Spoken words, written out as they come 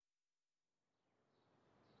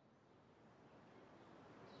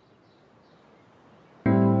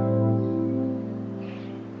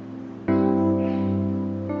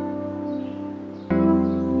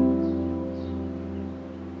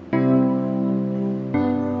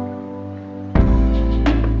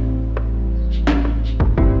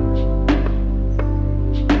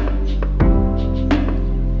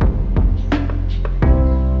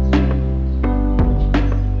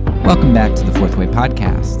Welcome back to the Fourth Way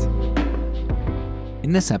Podcast.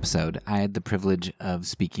 In this episode, I had the privilege of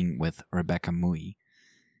speaking with Rebekah Mui.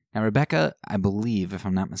 Now, Rebekah, I believe, if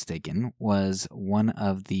I'm not mistaken, was one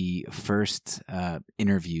of the first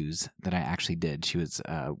interviews that I actually did. She was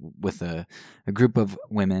with a group of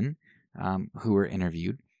women who were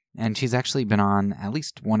interviewed, and she's actually been on at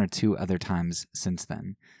least one or two other times since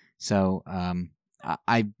then. So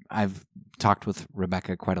I've talked with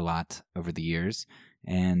Rebekah quite a lot over the years,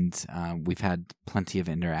 and we've had plenty of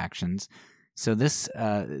interactions. So this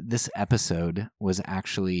episode was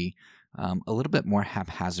actually a little bit more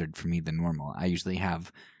haphazard for me than normal. I usually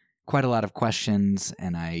have quite a lot of questions,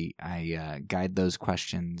 and I guide those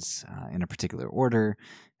questions in a particular order,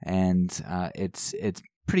 and it's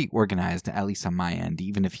pretty organized, at least on my end,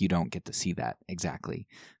 even if you don't get to see that exactly.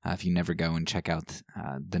 If you never go and check out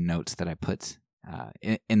the notes that I put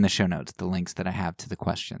in the show notes, the links that I have to the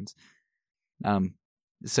questions.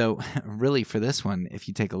 So really for this one, if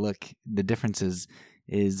you take a look, the differences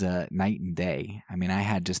is night and day. I mean, I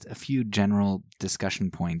had just a few general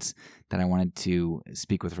discussion points that I wanted to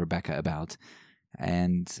speak with Rebekah about,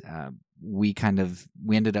 and we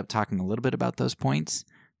ended up talking a little bit about those points,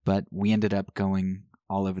 but we ended up going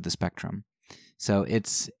all over the spectrum. So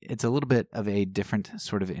it's a little bit of a different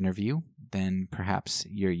sort of interview than perhaps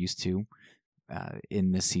you're used to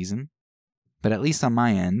in this season. But at least on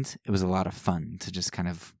my end, it was a lot of fun to just kind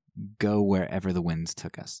of go wherever the winds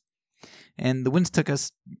took us. And the winds took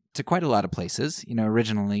us to quite a lot of places. You know,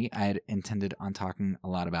 originally I had intended on talking a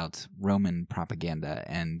lot about Roman propaganda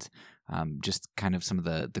and just kind of some of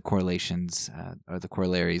the correlations or the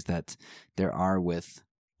corollaries that there are with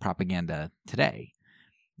propaganda today.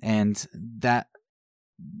 And that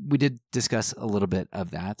we did discuss a little bit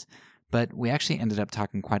of that, but we actually ended up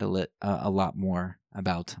talking quite a lot more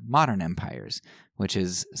about modern empires, which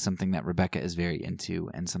is something that Rebekah is very into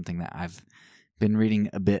and something that I've been reading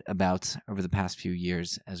a bit about over the past few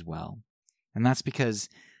years as well. And that's because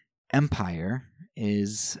empire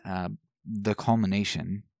is the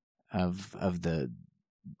culmination of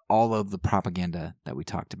all of the propaganda that we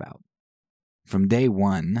talked about. From day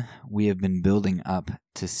one, we have been building up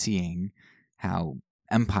to seeing how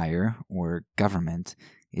empire or government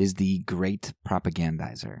is the great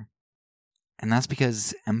propagandizer. And that's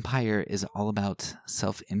because empire is all about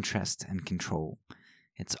self-interest and control.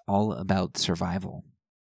 It's all about survival.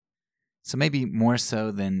 So maybe more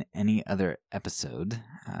so than any other episode,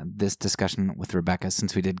 this discussion with Rebekah,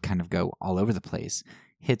 since we did kind of go all over the place,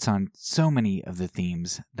 hits on so many of the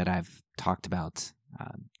themes that I've talked about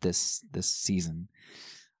this season.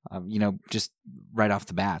 Just right off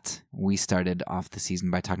the bat, we started off the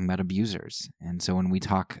season by talking about abusers. And so when we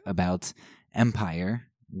talk about empire,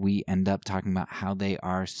 we end up talking about how they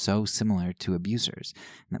are so similar to abusers,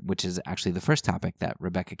 which is actually the first topic that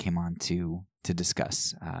Rebekah came on to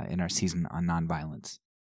discuss in our season on nonviolence.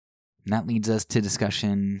 And that leads us to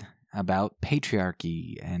discussion about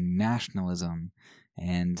patriarchy and nationalism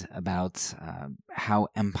and about how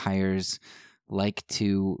empires like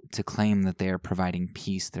to claim that they are providing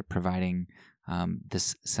peace, they're providing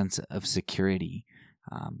this sense of security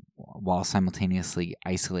while simultaneously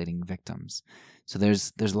isolating victims. So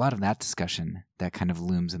there's a lot of that discussion that kind of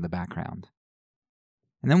looms in the background.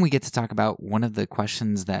 And then we get to talk about one of the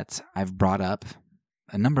questions that I've brought up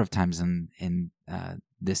a number of times in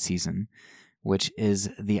this season, which is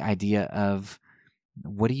the idea of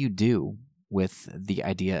what do you do with the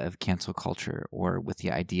idea of cancel culture or with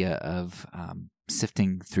the idea of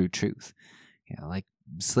sifting through truth. You know, like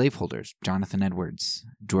slaveholders, Jonathan Edwards,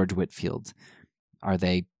 George Whitefield, are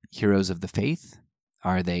they heroes of the faith?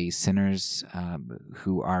 Are they sinners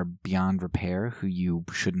who are beyond repair, who you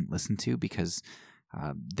shouldn't listen to because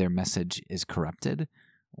their message is corrupted?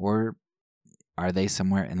 Or are they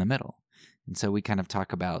somewhere in the middle? And so we kind of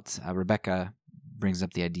talk about, Rebekah brings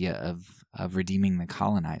up the idea of redeeming the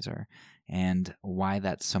colonizer and why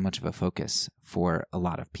that's so much of a focus for a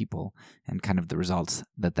lot of people and kind of the results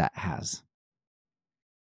that has.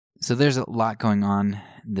 So there's a lot going on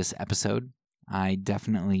this episode. I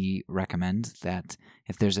definitely recommend that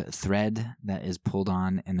if there's a thread that is pulled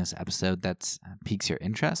on in this episode that piques your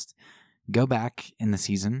interest, go back in the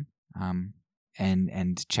season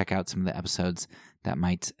and check out some of the episodes that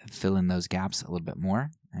might fill in those gaps a little bit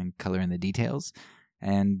more and color in the details.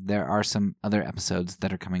 And there are some other episodes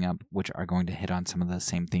that are coming up which are going to hit on some of the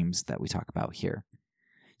same themes that we talk about here.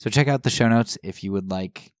 So check out the show notes if you would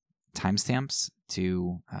like timestamps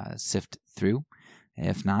to sift through.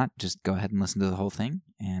 If not, just go ahead and listen to the whole thing,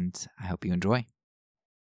 and I hope you enjoy.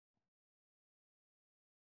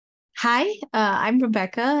 Hi, I'm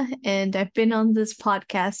Rebecca, and I've been on this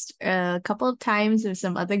podcast a couple of times with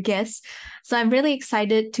some other guests. So I'm really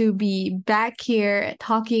excited to be back here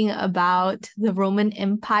talking about the Roman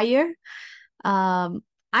Empire. Um,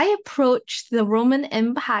 I approached the Roman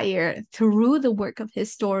Empire through the work of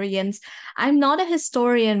historians. I'm not a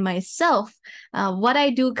historian myself. What I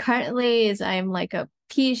do currently is I'm like a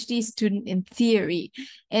PhD student in theory.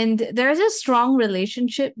 And there's a strong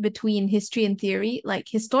relationship between history and theory. Like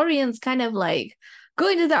historians kind of like go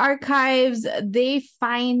into the archives, they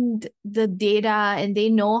find the data and they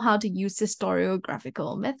know how to use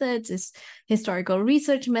historiographical methods, historical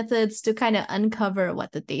research methods to kind of uncover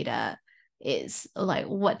what the data is, like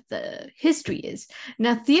what the history is.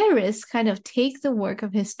 Now, theorists kind of take the work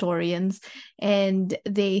of historians and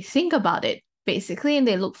they think about it basically, and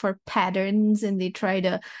they look for patterns and they try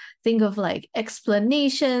to think of like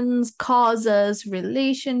explanations, causes,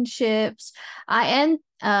 relationships. I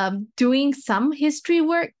am doing some history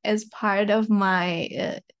work as part of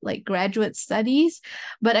my like graduate studies,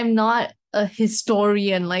 but I'm not a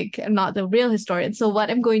historian, like I'm not the real historian. So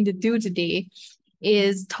what I'm going to do today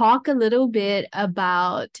is talk a little bit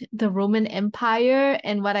about the Roman Empire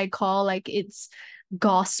and what I call like its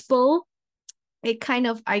gospel. I kind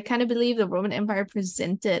of believe the Roman Empire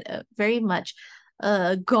presented a very much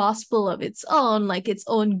a gospel of its own, like its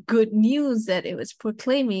own good news that it was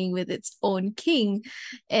proclaiming with its own king.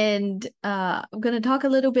 And I'm going to talk a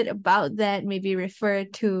little bit about that, maybe refer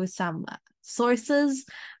to some sources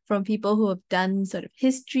from people who have done sort of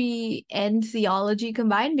history and theology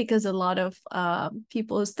combined, because a lot of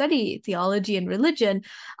people who study theology and religion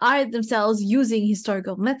are themselves using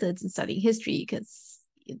historical methods in studying history, because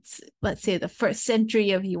it's, let's say, the first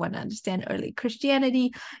century. If you want to understand early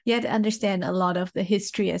Christianity, you have to understand a lot of the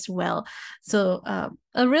history as well. So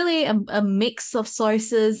a mix of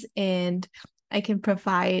sources, and I can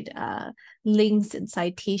provide links and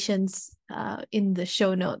citations in the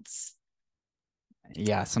show notes.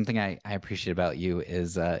 Yeah, something I appreciate about you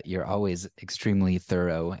is you're always extremely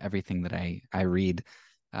thorough. Everything that I read,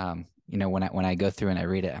 when I go through and I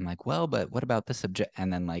read it, I'm like, well, but what about this subject?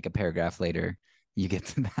 And then like a paragraph later, you get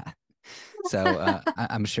to that. So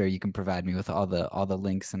I'm sure you can provide me with all the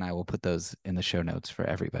links, and I will put those in the show notes for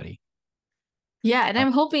everybody. Yeah, and Uh,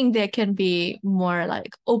 I'm hoping there can be more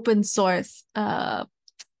like open source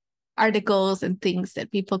articles and things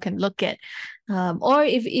that people can look at. Or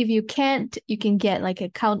if you can't, you can get like an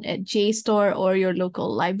account at JSTOR or your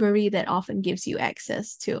local library that often gives you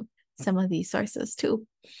access to some of these sources too.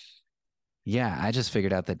 yeah, I just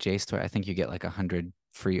figured out that JSTOR, I think you get like 100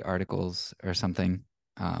 free articles or something.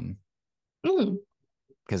 Um, Mm.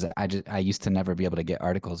 because I used to never be able to get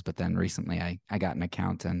articles, but then recently I got an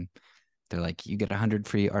account and they're like, you get 100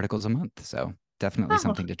 free articles a month. So definitely Oh,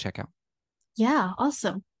 something to check out. yeah,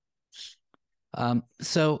 awesome.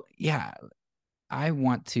 So yeah, I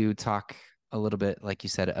want to talk a little bit, like you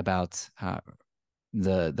said, about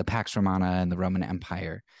the Pax Romana and the Roman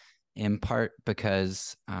Empire, in part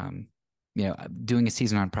because doing a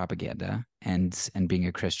season on propaganda and being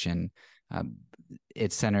a Christian, um,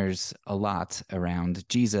 it centers a lot around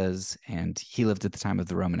Jesus, and he lived at the time of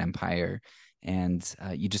the Roman Empire, and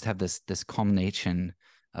you just have this culmination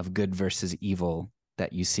of good versus evil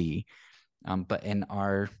that you see. But in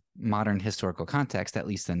our modern historical context, at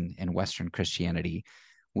least in Western Christianity,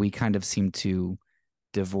 we kind of seem to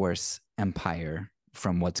divorce empire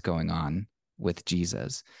from what's going on with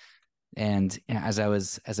Jesus. And as I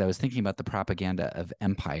was thinking about the propaganda of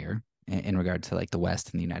empire in regard to like the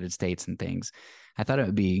West and the United States and things, I thought it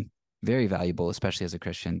would be very valuable, especially as a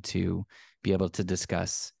Christian, to be able to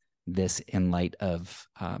discuss this in light of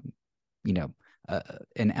you know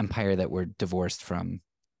an empire that we're divorced from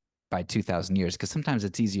by 2,000 years, because sometimes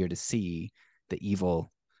it's easier to see the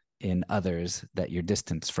evil in others that you're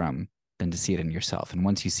distanced from than to see it in yourself. And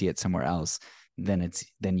once you see it somewhere else, then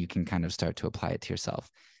you can kind of start to apply it to yourself.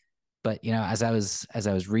 But as I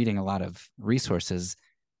was reading a lot of resources,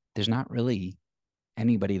 there's not really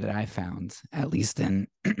anybody that I found, at least in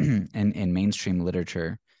in mainstream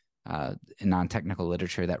literature, in non-technical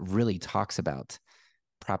literature, that really talks about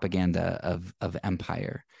propaganda of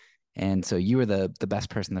empire. And so you were the best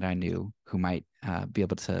person that I knew who might be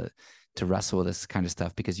able to wrestle with this kind of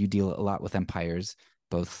stuff, because you deal a lot with empires,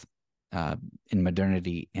 both in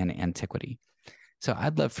modernity and antiquity. So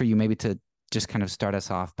I'd love for you maybe to just kind of start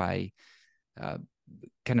us off by uh,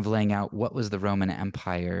 kind of laying out what was the Roman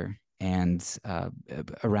Empire and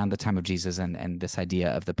around the time of Jesus, and this idea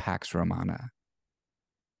of the Pax Romana.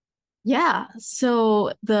 Yeah,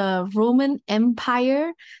 so the Roman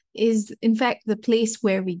Empire is, in fact, the place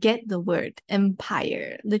where we get the word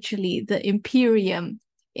empire, literally the imperium.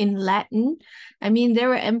 in Latin. I mean, there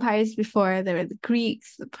were empires before, there were the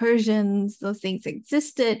Greeks, the Persians, those things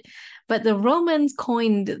existed, but the Romans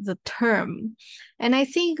coined the term. And I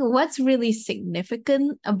think what's really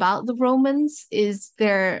significant about the Romans is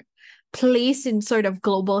their place in sort of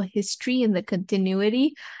global history and the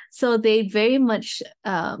continuity. So they very much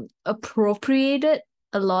appropriated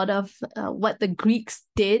a lot of what the Greeks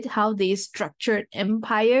did, how they structured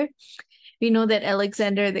empire. We know that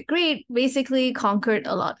Alexander the Great basically conquered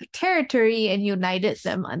a lot of territory and united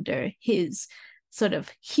them under his sort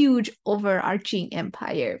of huge overarching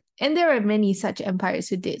empire. And there are many such empires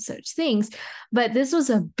who did such things, but this was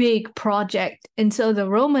a big project. And so the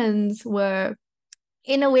Romans were,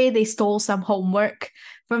 in a way, they stole some homework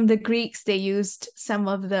from the Greeks. They used some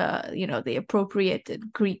of the, they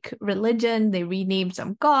appropriated Greek religion. They renamed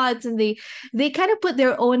some gods, and they kind of put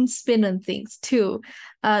their own spin on things too.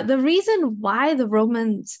 The reason why the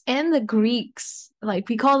Romans and the Greeks, like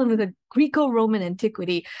we call them the Greco-Roman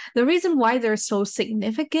antiquity, the reason why they're so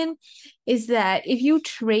significant is that if you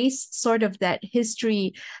trace sort of that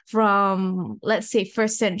history from, let's say,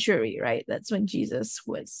 first century, right? That's when Jesus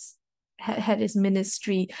had his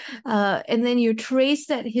ministry, and then you trace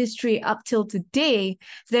that history up till today,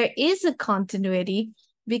 there is a continuity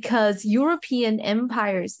because European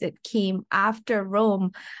empires that came after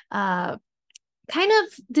Rome kind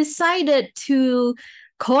of decided to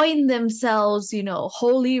coin themselves,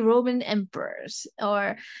 Holy Roman emperors,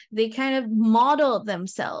 or they kind of modeled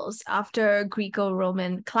themselves after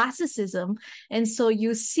Greco-Roman classicism. And so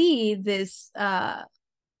you see this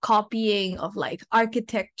copying of like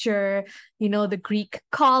architecture, the Greek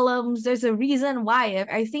columns. There's a reason why.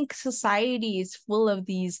 I think society is full of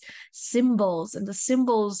these symbols, and the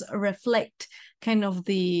symbols reflect kind of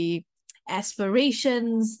the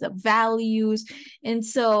aspirations, the values. And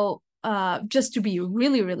so just to be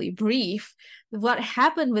really, really brief, what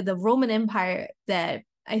happened with the Roman Empire, that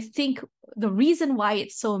I think the reason why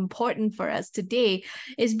it's so important for us today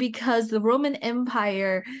is because the Roman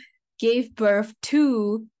Empire gave birth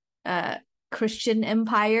to Christian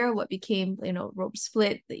empire, what became, Rome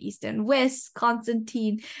split, the East and West,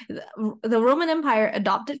 Constantine. The Roman Empire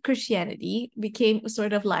adopted Christianity, became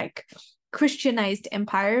sort of like Christianized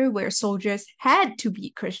empire where soldiers had to be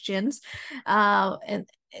Christians,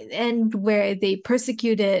 and where they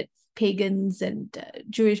persecuted pagans and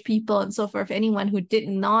Jewish people and so forth, anyone who did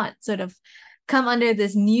not sort of come under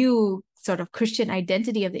this new sort of Christian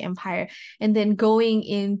identity of the empire. And then going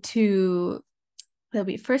into, that'll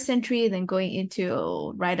be first century, then going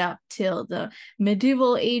into right up till the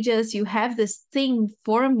medieval ages, you have this thing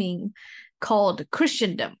forming called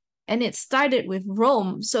Christendom. And it started with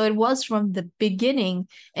Rome. So it was from the beginning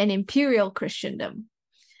an imperial Christendom.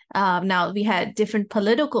 Now we had different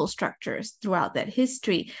political structures throughout that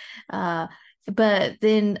history. But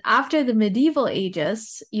then after the medieval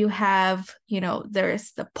ages, you have,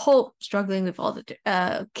 there's the Pope struggling with all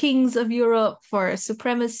the kings of Europe for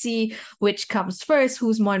supremacy, which comes first,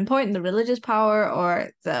 who's more important, the religious power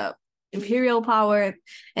or the imperial power.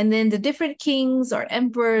 And then the different kings or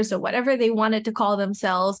emperors or whatever they wanted to call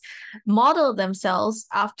themselves modeled themselves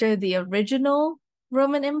after the original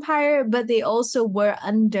Roman Empire, but they also were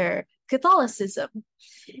under Catholicism.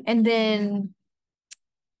 And then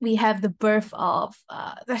we have the birth of,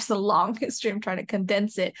 there's a long history, I'm trying to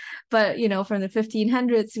condense it, but, from the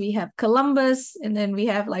 1500s, we have Columbus, and then we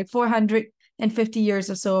have like 450 years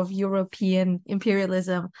or so of European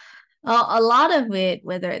imperialism. A lot of it,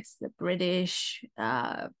 whether it's the British,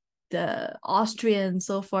 the Austrian,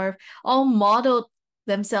 so forth, all modeled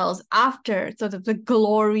themselves after sort of the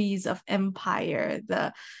glories of empire,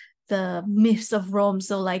 the myths of Rome.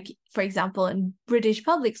 So like, for example, in British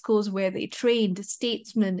public schools where they trained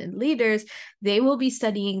statesmen and leaders, they will be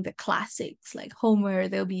studying the classics like Homer.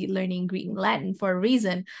 They'll be learning Greek and Latin for a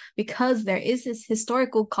reason, because there is this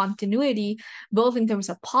historical continuity, both in terms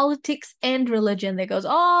of politics and religion, that goes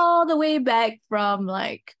all the way back from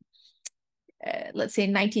like, let's say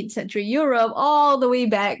 19th century Europe, all the way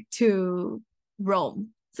back to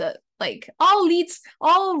Rome. So like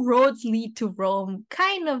all roads lead to Rome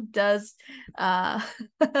kind of does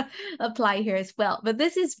apply here as well. But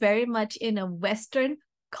this is very much in a Western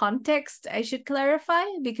context, I should clarify,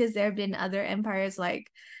 because there have been other empires like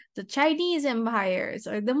the Chinese empires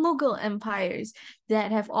or the Mughal empires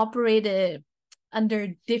that have operated under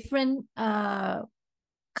different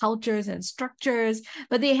cultures and structures,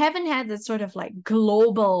 but they haven't had that sort of like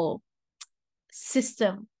global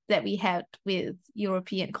system that we had with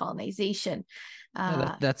European colonization.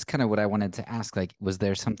 That's kind of what I wanted to ask. Like, was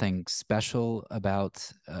there something special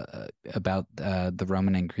about the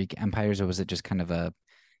Roman and Greek empires, or was it just kind of a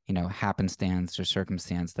happenstance or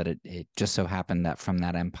circumstance that it just so happened that from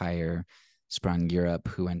that empire sprung Europe,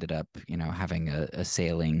 who ended up, having a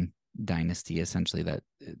sailing dynasty essentially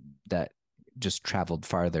that just traveled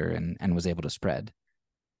farther and was able to spread?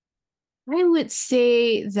 I would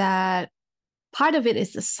say that part of it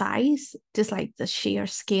is the size, just like the sheer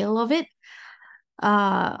scale of it.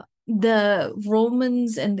 The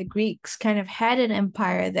Romans and the Greeks kind of had an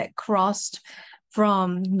empire that crossed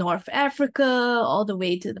from North Africa all the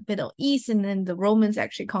way to the Middle East, and then the Romans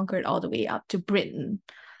actually conquered all the way up to Britain.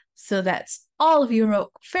 So that's all of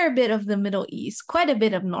Europe, fair bit of the Middle East, quite a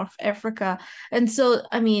bit of North Africa. And so,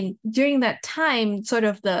 I mean, during that time, sort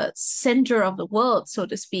of the center of the world, so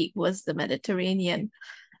to speak, was the Mediterranean.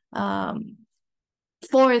 Um,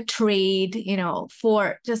 for trade,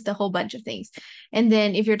 for just a whole bunch of things. And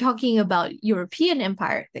then if you're talking about European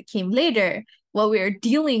empire that came later, what we're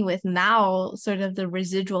dealing with now, sort of the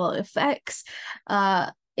residual effects,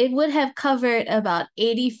 it would have covered about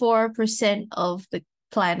 84% of the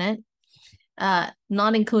planet,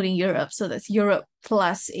 not including Europe. So that's Europe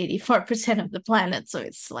plus 84% of the planet. So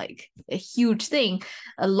it's like a huge thing,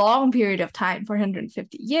 a long period of time,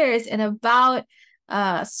 450 years, and about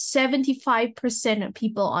 75% of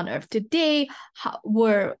people on Earth today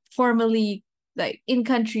were formerly like in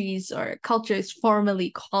countries or cultures formerly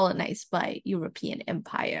colonized by European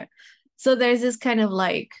empire. So there's this kind of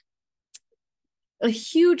like a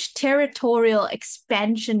huge territorial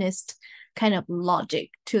expansionist kind of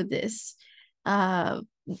logic to this. That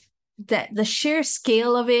the sheer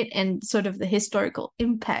scale of it and sort of the historical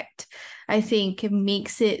impact, I think,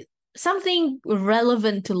 makes it something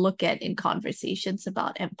relevant to look at in conversations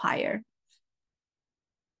about empire.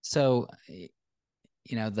 So,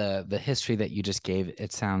 the history that you just gave,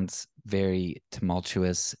 it sounds very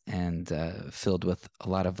tumultuous and filled with a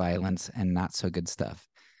lot of violence and not so good stuff.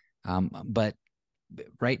 But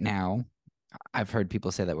right now, I've heard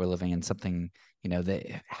people say that we're living in something,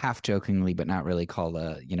 that half jokingly, but not really, called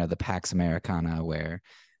the Pax Americana, where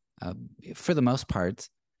for the most part,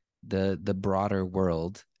 the broader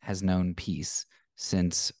world has known peace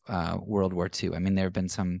since World War II. I mean, there have been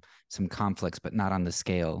some conflicts, but not on the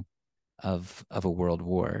scale of a world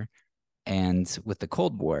war. And with the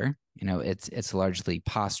Cold War, it's largely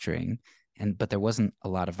posturing, but there wasn't a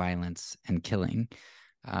lot of violence and killing,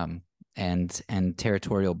 and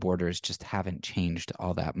territorial borders just haven't changed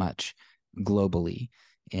all that much globally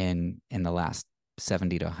in the last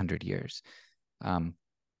 70 to 100 years.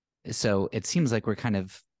 So it seems like we're kind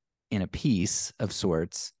of in a peace of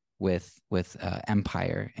sorts with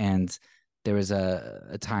empire. And there was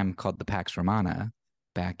a time called the Pax Romana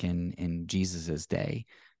back in Jesus's day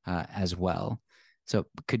as well. So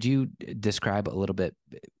could you describe a little bit,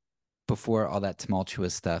 before all that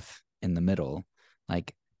tumultuous stuff in the middle,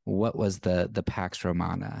 like what was the Pax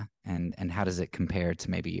Romana, and how does it compare to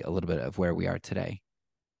maybe a little bit of where we are today?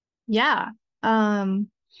 Yeah.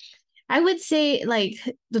 I would say, like,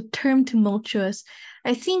 the term tumultuous,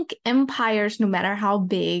 I think empires, no matter how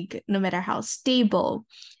big, no matter how stable,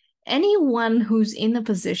 anyone who's in a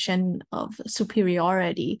position of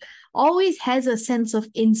superiority always has a sense of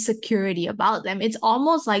insecurity about them. It's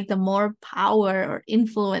almost like the more power or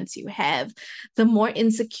influence you have, the more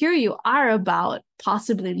insecure you are about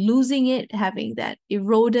possibly losing it, having that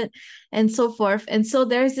eroded, and so forth. And so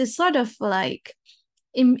there's this sort of like,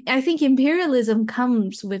 I think imperialism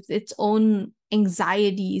comes with its own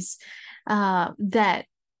anxieties that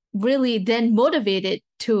really then motivate it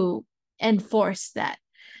to enforce that.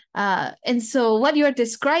 And so what you're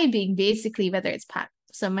describing, basically, whether it's Pax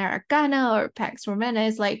Americana or Pax Romana,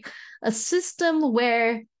 is like a system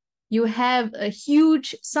where you have a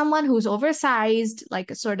huge someone who's oversized,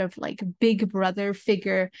 like a sort of like big brother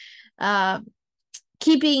figure,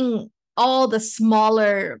 keeping all the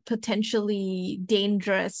smaller, potentially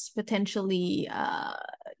dangerous, potentially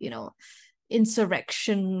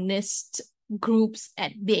insurrectionist groups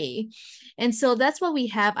at bay. And so that's what we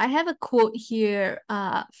have. I have a quote here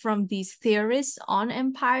from these theorists on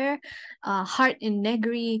empire, Hart and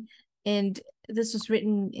Negri, and this was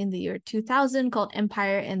written in the year 2000, called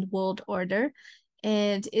Empire and World Order.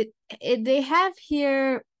 And they have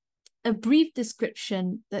here a brief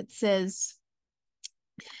description that says,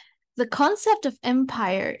 the concept of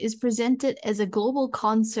empire is presented as a global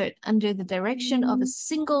concert under the direction of a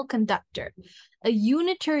single conductor, a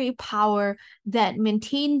unitary power that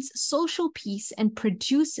maintains social peace and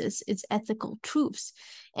produces its ethical truths.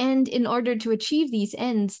 And in order to achieve these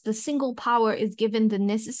ends, the single power is given the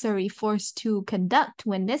necessary force to conduct,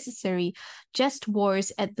 when necessary, just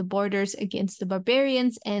wars at the borders against the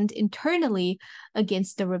barbarians and internally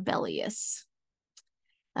against the rebellious.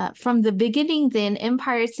 From the beginning, then,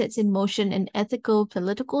 empire sets in motion an ethical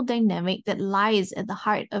political dynamic that lies at the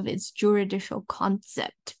heart of its juridical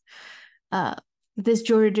concept. This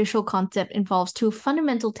juridical concept involves two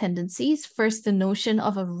fundamental tendencies. First, the notion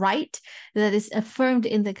of a right that is affirmed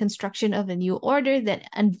in the construction of a new order that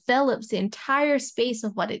envelops the entire space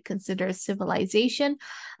of what it considers civilization,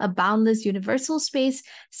 a boundless universal space.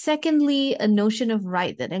 Secondly, a notion of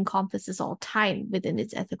right that encompasses all time within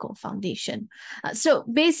its ethical foundation. So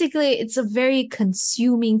basically, it's a very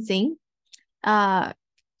consuming thing.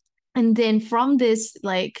 And then from this,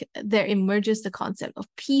 like, there emerges the concept of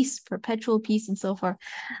peace, perpetual peace, and so forth.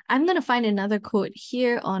 I'm going to find another quote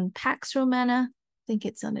here on Pax Romana. I think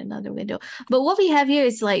it's on another window. But what we have here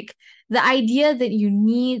is like the idea that you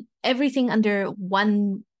need everything under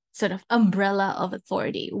one sort of umbrella of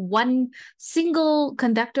authority, one single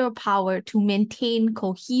conductor of power to maintain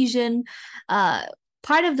cohesion.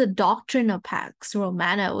 Part of the doctrine of Pax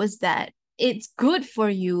Romana was that it's good for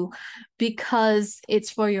you because it's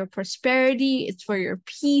for your prosperity, it's for your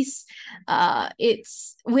peace.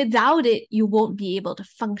 It's without it, you won't be able to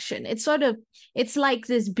function. It's like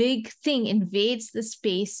this big thing invades the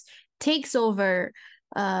space, takes over,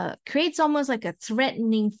 creates almost like a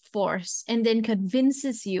threatening force, and then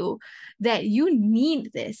convinces you that you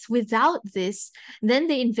need this. Without this, then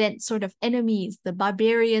they invent sort of enemies, the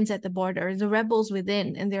barbarians at the border, the rebels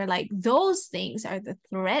within, and they're like, those things are the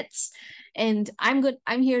threats, and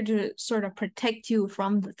I'm here to sort of protect you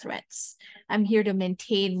from the threats. I'm here to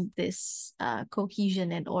maintain this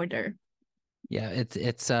cohesion and order. Yeah,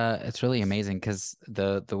 it's really amazing because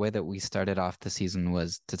the way that we started off the season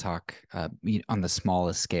was to talk on the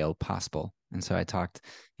smallest scale possible. And so I talked,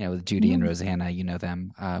 with Judy and Rosanna,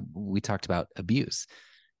 them. We talked about abuse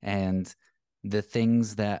and the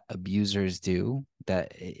things that abusers do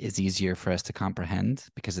that is easier for us to comprehend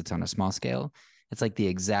because it's on a small scale. It's like the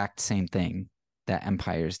exact same thing that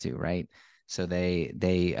empires do, right? So they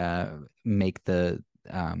make the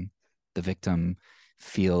victim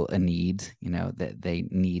feel a need, that they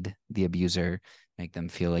need the abuser, make them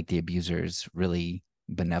feel like the abuser's really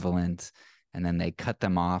benevolent, and then they cut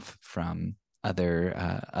them off from other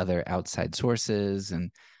outside sources,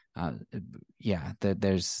 and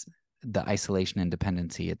there's the isolation and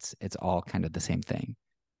dependency. It's all kind of the same thing.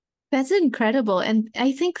 That's incredible, and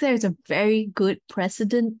I think there's a very good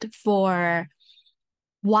precedent for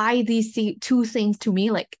why these two things, to me,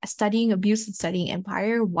 like studying abuse and studying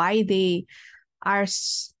empire, why they are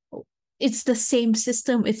it's the same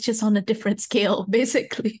system, it's just on a different scale,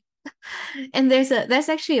 basically. And there's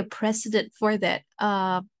actually a precedent for that.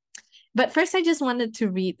 But first I just wanted to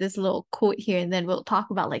read this little quote here, and then we'll talk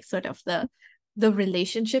about like sort of the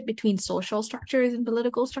relationship between social structures and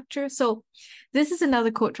political structures. So this is another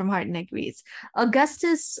quote from Hart and Agrees.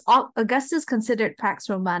 Augustus considered Pax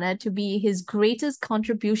Romana to be his greatest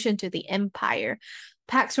contribution to the empire.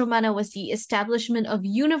 Pax Romana was the establishment of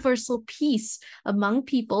universal peace among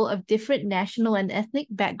people of different national and ethnic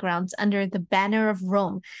backgrounds under the banner of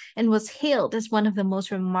Rome, and was hailed as one of the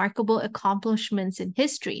most remarkable accomplishments in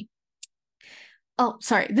history. Oh,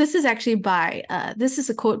 sorry. This is actually this is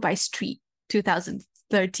a quote by Street,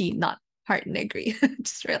 2013, not Hart and Agree.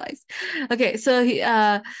 Just realized. Okay, so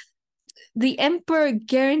the emperor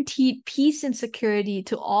guaranteed peace and security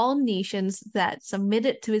to all nations that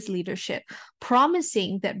submitted to his leadership,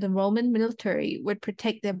 promising that the Roman military would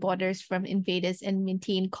protect their borders from invaders and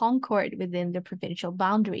maintain concord within the provincial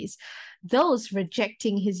boundaries. Those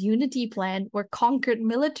rejecting his unity plan were conquered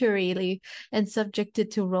militarily and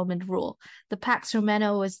subjected to Roman rule. The Pax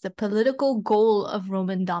Romana was the political goal of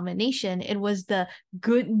Roman domination. It was the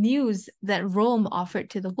good news that Rome offered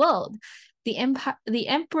to the world. The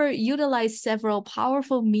emperor utilized several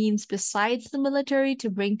powerful means besides the military to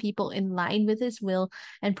bring people in line with his will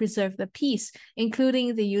and preserve the peace,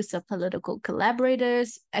 including the use of political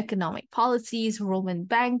collaborators, economic policies, Roman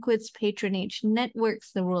banquets, patronage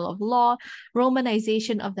networks, the rule of law,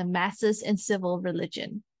 Romanization of the masses, and civil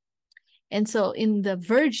religion. And so in the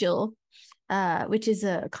Virgil, which is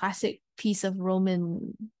a classic piece of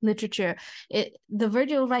Roman literature, the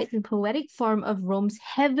Virgil writes in poetic form of Rome's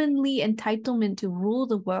heavenly entitlement to rule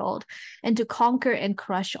the world and to conquer and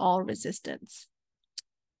crush all resistance.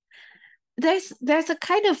 There's a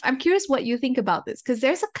kind of, I'm curious what you think about this, because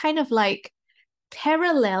there's a kind of like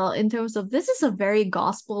parallel in terms of this is a very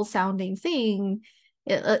gospel sounding thing,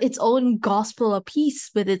 its own gospel of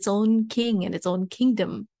peace with its own king and its own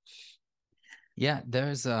kingdom. Yeah,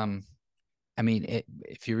 there's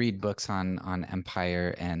if you read books on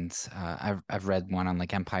empire, and I've read one on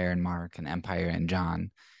like Empire and Mark and Empire and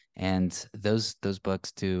John, and those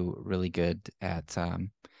books do really good at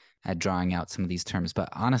at drawing out some of these terms. But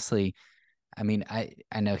honestly, I mean,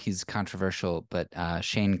 I know he's controversial, but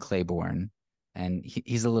Shane Claiborne, and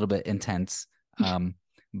he's a little bit intense.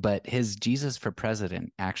 But his Jesus for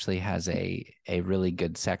President actually has a really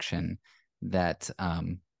good section that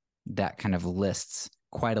that kind of lists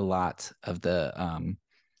quite a lot of the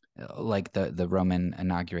like the Roman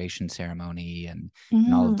inauguration ceremony and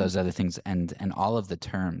all of Mm. those other things and all of the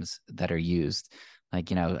terms that are used, like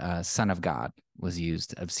Son of God was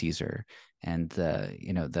used of Caesar, and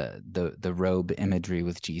the robe imagery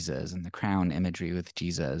with Jesus and the crown imagery with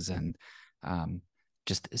Jesus, and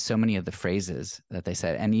just so many of the phrases that they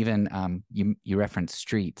said. And even you referenced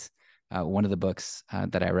street. One of the books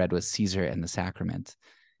that I read was Caesar and the Sacrament,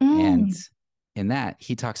 and Mm. in that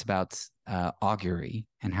he talks about augury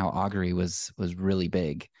and how augury was really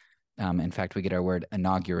big. In fact, we get our word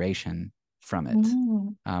inauguration from it.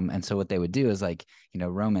 Mm. And so what they would do is, like,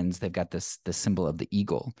 Romans, they've got this symbol of the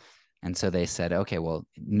eagle. And so they said, okay, well,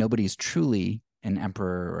 nobody's truly an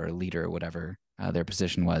emperor or a leader or whatever their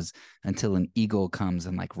position was until an eagle comes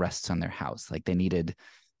and like rests on their house. Like they needed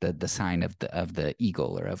the sign of the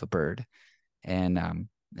eagle or of a bird. And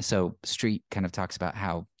so Street kind of talks about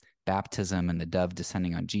how baptism and the dove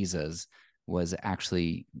descending on Jesus was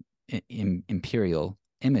actually imperial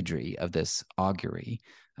imagery of this augury.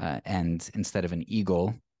 And instead of an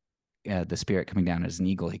eagle, the spirit coming down as an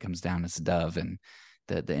eagle, he comes down as a dove, and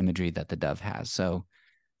the imagery that the dove has. So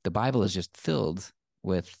the Bible is just filled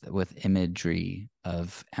with imagery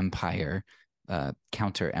of empire,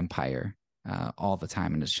 counter empire, all the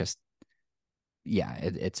time, and it's just, yeah,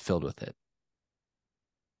 it's filled with it.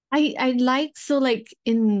 I like, so like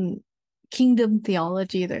in kingdom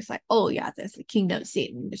theology, there's like, oh yeah, there's the kingdom of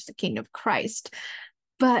Satan, there's the kingdom of Christ.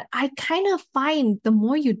 But I kind of find the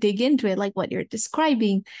more you dig into it, like what you're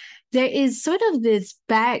describing, there is sort of this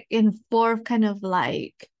back and forth kind of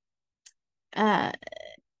like uh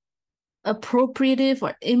appropriative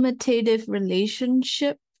or imitative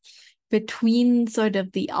relationship between sort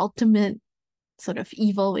of the ultimate sort of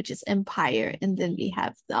evil, which is empire, and then we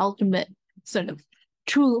have the ultimate sort of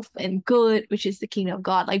truth and good, which is the kingdom of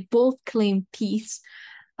God. Like both claim peace.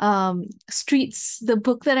 Street's, the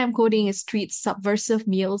book that I'm quoting is Street's Subversive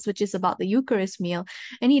Meals, which is about the Eucharist meal.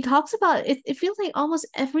 And he talks about it, it feels like almost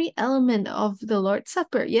every element of the Lord's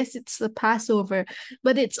Supper. Yes, it's the Passover,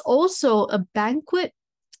 but it's also a banquet,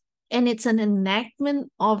 and it's an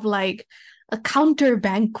enactment of like a counter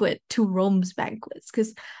banquet to Rome's banquets,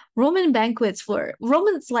 because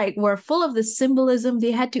Romans like were full of the symbolism.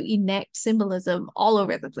 They had to enact symbolism all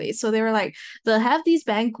over the place. So they were like, they'll have these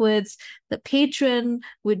banquets, the patron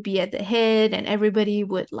would be at the head, and everybody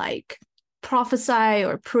would like prophesy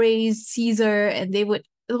or praise Caesar, and they would,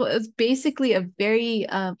 it was basically a very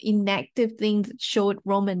inactive thing that showed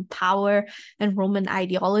Roman power and Roman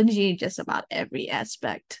ideology in just about every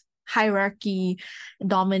aspect: hierarchy,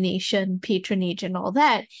 domination, patronage, and all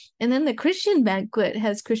that. And then the Christian banquet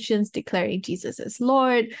has Christians declaring Jesus as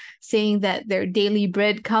Lord, saying that their daily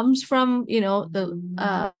bread comes from,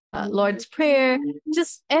 the Lord's Prayer.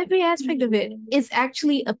 Just every aspect of it is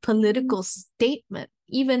actually a political statement.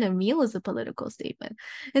 Even a meal is a political statement.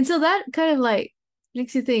 And so that kind of like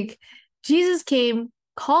makes you think Jesus came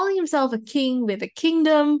calling himself a king with a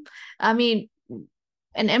kingdom. I mean,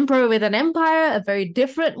 an emperor with an empire, a very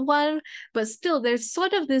different one, but still there's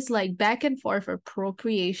sort of this like back and forth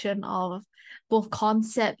appropriation of both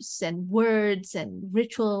concepts and words and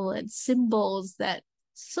ritual and symbols that's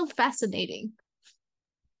so fascinating.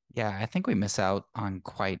 Yeah, I think we miss out on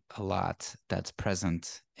quite a lot that's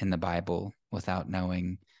present in the Bible without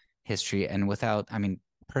knowing history and without, I mean,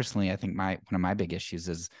 personally, I think one of my big issues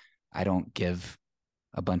is I don't give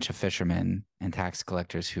a bunch of fishermen and tax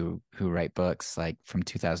collectors who write books like from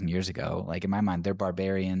 2000 years ago. Like in my mind, they're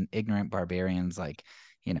ignorant barbarians. Like,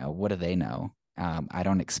 what do they know? I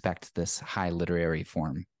don't expect this high literary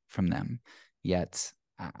form from them. Yet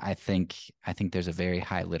I think there's a very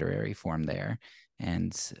high literary form there,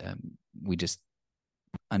 and we just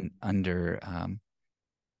under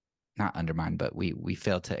not undermine, but we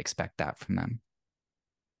fail to expect that from them.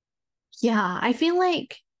 Yeah, I feel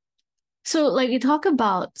like, so like you talk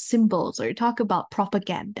about symbols or you talk about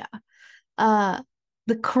propaganda. Uh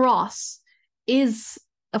the cross is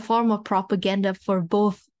a form of propaganda for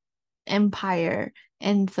both empire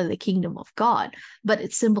and for the kingdom of God, but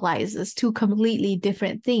it symbolizes two completely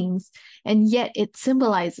different things, and yet it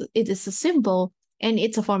is a symbol and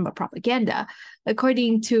it's a form of propaganda.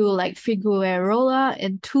 According to like Figueroa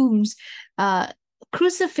and Toombs,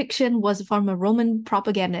 crucifixion was a form of Roman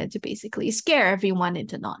propaganda to basically scare everyone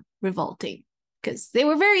into not revolting. because they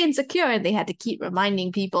were very insecure and they had to keep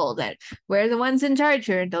reminding people that we're the ones in charge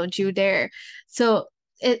here, don't you dare. So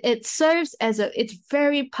it serves as it's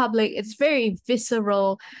very public, it's very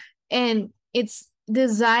visceral, and it's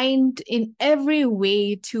designed in every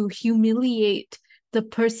way to humiliate the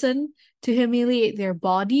person, to humiliate their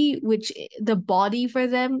body, which the body for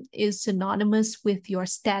them is synonymous with your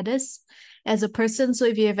status as a person. So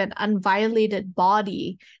if you have an unviolated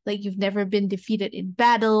body, like you've never been defeated in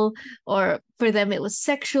battle, or for them it was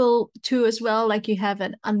sexual too as well, like you have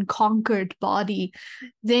an unconquered body,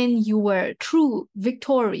 then you were true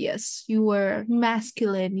victorious, you were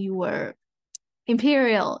masculine, you were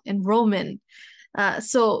imperial and Roman.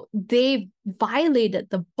 So they violated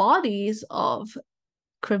the bodies of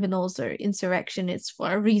criminals or insurrectionists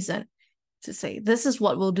for a reason, to say this is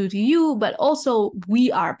what we'll do to you, but also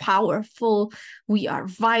we are powerful, we are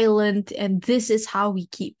violent, and this is how we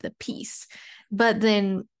keep the peace. But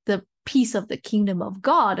then the peace of the kingdom of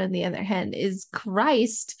God, on the other hand, is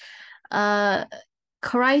Christ.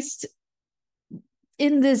 Christ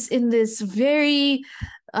in this very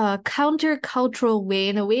countercultural way,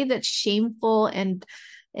 in a way that's shameful, and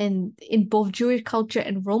in both Jewish culture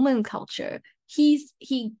and Roman culture,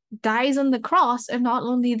 he dies on the cross. And not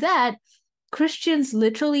only that, Christians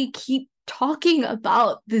literally keep talking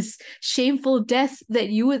about this shameful death that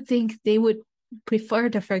you would think they would prefer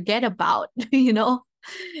to forget about.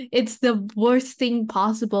 It's the worst thing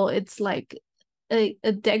possible. It's like a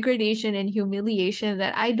degradation and humiliation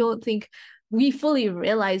that I don't think we fully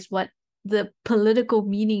realize what the political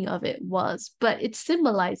meaning of it was, but it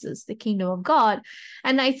symbolizes the kingdom of God.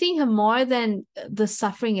 And I think more than the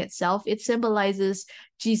suffering itself, it symbolizes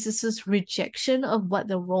Jesus's rejection of what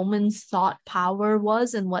the Romans thought power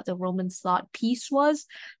was and what the Romans thought peace was.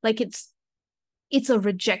 Like it's a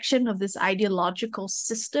rejection of this ideological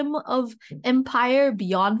system of empire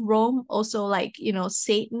beyond Rome. Also, like,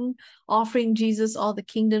 Satan offering Jesus all the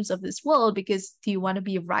kingdoms of this world because do you want to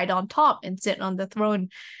be right on top and sit on the throne?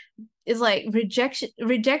 Is like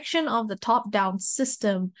rejection of the top-down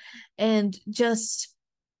system and just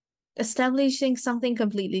establishing something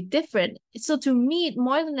completely different. So to me,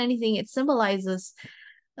 more than anything, it symbolizes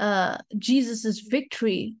Jesus's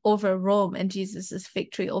victory over Rome and Jesus's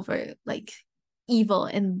victory over like evil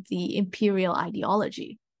and the imperial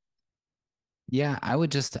ideology. Yeah, I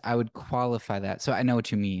would qualify that. So I know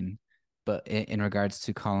what you mean, but in regards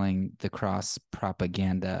to calling the cross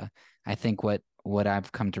propaganda, I think what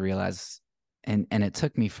I've come to realize, and it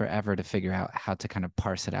took me forever to figure out how to kind of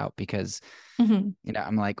parse it out, because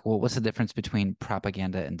I'm like, well, what's the difference between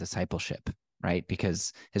propaganda and discipleship, right?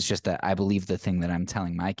 Because it's just that I believe the thing that I'm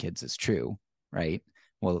telling my kids is true, right?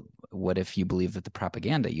 Well, what if you believe that the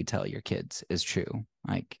propaganda you tell your kids is true?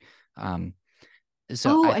 Like,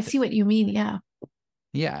 so I see what you mean.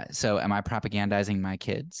 yeah. So am I propagandizing my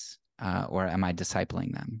kids, or am I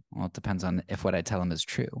discipling them? Well, it depends on if what I tell them is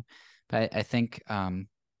true. But I think, I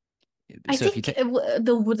think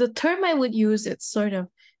the term I would use, it's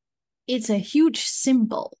a huge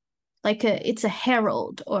symbol, like it's a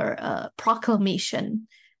herald or a proclamation.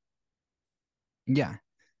 Yeah.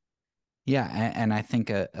 And I think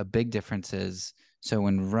a big difference is, so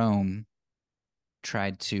when Rome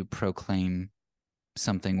tried to proclaim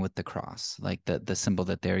something with the cross, like the symbol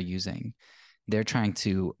that they're using, they're trying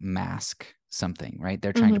to mask something, right?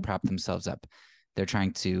 They're trying to prop themselves up. They're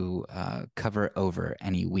trying to cover over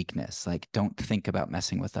any weakness. Like, don't think about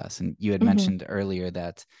messing with us. And you had mentioned earlier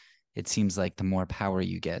that it seems like the more power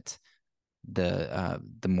you get, the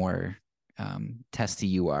more testy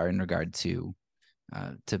you are in regard to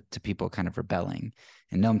people kind of rebelling.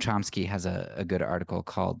 And Noam Chomsky has a good article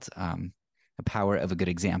called "The Power of a Good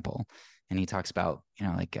Example," and he talks about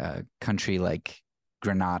like a country like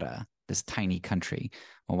Grenada, this tiny country.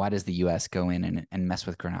 Well, why does the U.S. go in and mess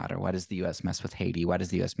with Grenada? Why does the U.S. mess with Haiti? Why does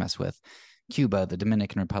the U.S. mess with Cuba, the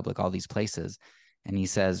Dominican Republic, all these places? And he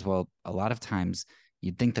says, well, a lot of times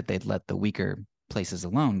you'd think that they'd let the weaker places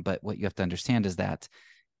alone, but what you have to understand is that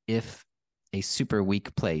if a super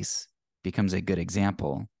weak place becomes a good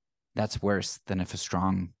example, that's worse than if a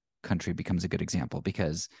strong country becomes a good example.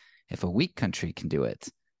 Because if a weak country can do it,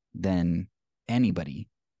 then anybody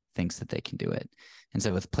thinks that they can do it. And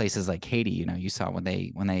so with places like Haiti, you saw when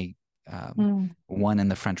they won in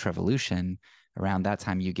the French Revolution, around that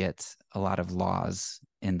time you get a lot of laws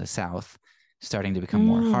in the South starting to become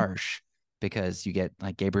more harsh, because you get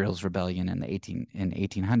like Gabriel's Rebellion in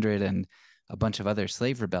 1800 and a bunch of other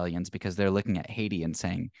slave rebellions, because they're looking at Haiti and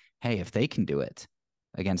saying, hey, if they can do it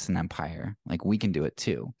against an empire, like we can do it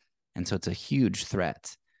too. And so it's a huge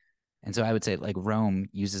threat. And so I would say like Rome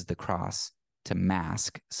uses the cross to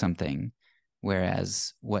mask something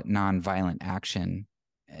Whereas what nonviolent action,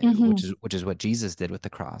 Mm-hmm. which is what Jesus did with the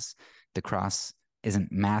cross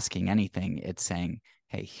isn't masking anything. It's saying,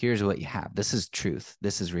 hey, here's what you have. This is truth.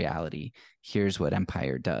 This is reality. Here's what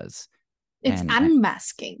empire does. It's And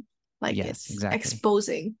unmasking, like yes, it's exactly.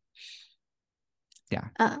 exposing. Yeah.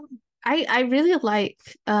 I really like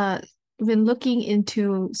when looking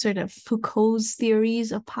into sort of Foucault's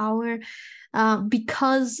theories of power,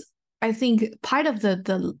 because I think part of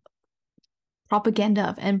the propaganda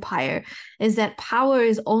of empire is that power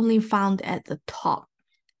is only found at the top,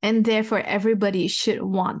 and therefore everybody should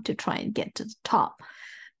want to try and get to the top.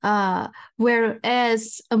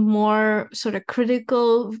 Whereas a more sort of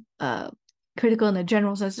critical in a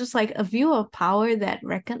general sense, just like a view of power that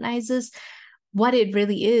recognizes what it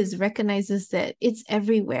really is, recognizes that it's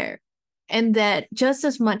everywhere, and that just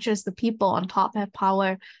as much as the people on top have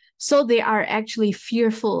power, so they are actually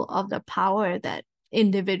fearful of the power that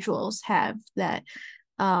individuals have, that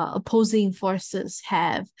opposing forces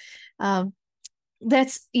have. Um,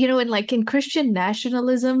 that's, in like in Christian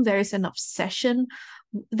nationalism, there is an obsession.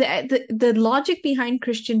 The logic behind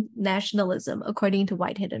Christian nationalism, according to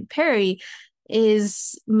Whitehead and Perry,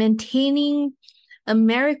 is maintaining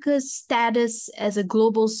America's status as a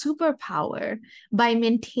global superpower by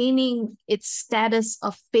maintaining its status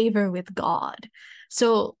of favor with God.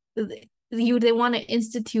 So they want to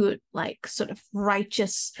institute like sort of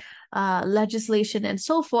righteous legislation and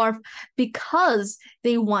so forth, because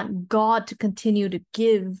they want God to continue to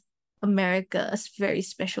give America a very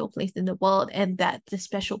special place in the world, and that the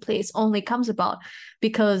special place only comes about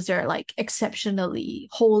because they're like exceptionally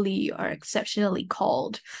holy or exceptionally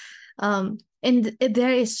called. And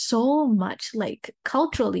there is so much, like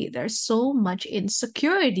culturally, there's so much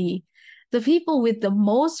insecurity. The people with the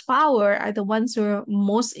most power are the ones who are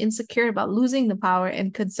most insecure about losing the power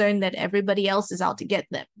and concerned that everybody else is out to get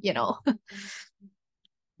them.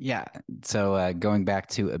 Yeah. So going back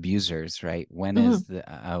to abusers, right? When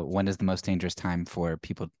Mhm. is the most dangerous time for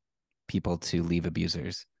people to leave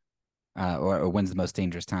abusers? Or when's the most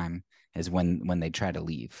dangerous time is when they try to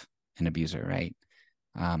leave an abuser, right?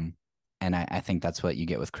 Um, and I think that's what you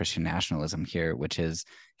get with Christian nationalism here, which is,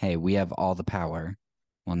 hey, we have all the power.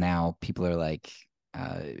 Well, now people are like,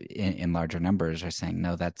 in larger numbers, are saying,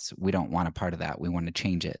 no, we don't want a part of that. We want to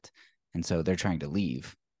change it, and so they're trying to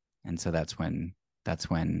leave, and so that's when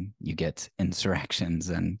you get insurrections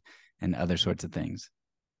and other sorts of things.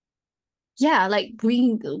 Yeah, like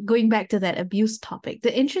going back to that abuse topic,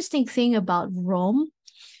 the interesting thing about Rome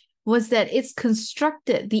was that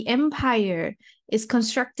the empire is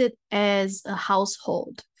constructed as a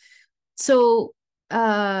household. So,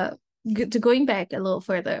 going back a little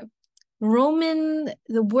further, the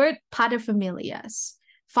word paterfamilias,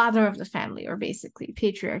 father of the family, or basically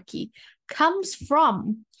patriarchy, comes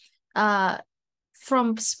uh,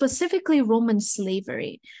 from specifically Roman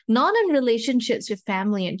slavery, not in relationships with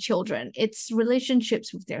family and children, it's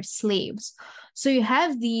relationships with their slaves. So you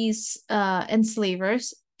have these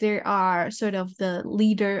enslavers. They are sort of the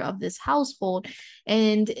leader of this household.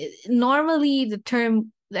 And normally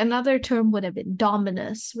another term would have been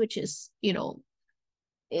dominus, which is,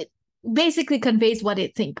 it basically conveys what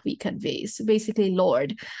it think we conveys, basically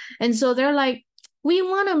Lord. And so they're like, we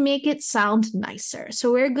want to make it sound nicer.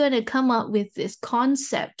 So we're going to come up with this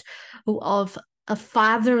concept of a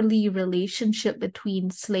fatherly relationship between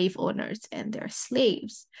slave owners and their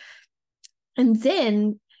slaves. And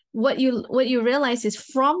then what you realize is,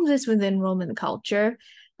 from this within Roman culture,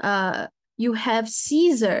 you have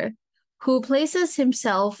Caesar, who places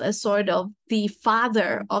himself as sort of the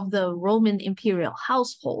father of the Roman imperial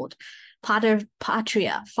household, pater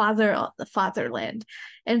patria, father of the fatherland.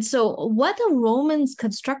 And so what the Romans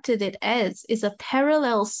constructed it as is a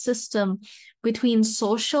parallel system between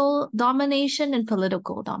social domination and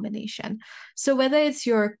political domination. So whether it's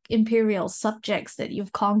your imperial subjects that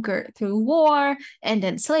you've conquered through war and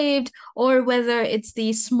enslaved, or whether it's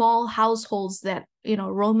the small households that,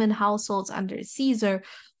 Roman households under Caesar,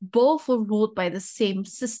 both were ruled by the same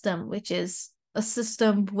system, which is a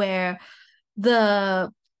system where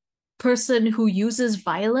the person who uses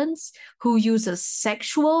violence, who uses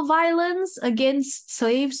sexual violence against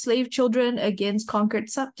slave children, against conquered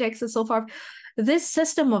subjects, and so forth, this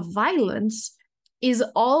system of violence is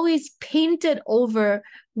always painted over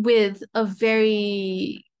with a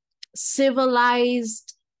very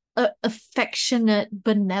civilized, affectionate,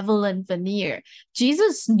 benevolent veneer.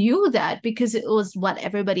 Jesus knew that because it was what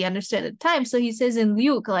everybody understood at the time. So he says in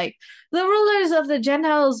Luke, like, the rulers of the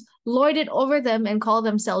Gentiles lord it over them and call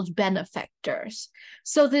themselves benefactors.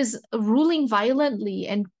 So this ruling violently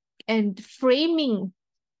and framing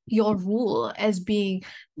your rule as being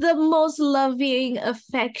the most loving,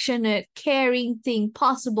 affectionate, caring thing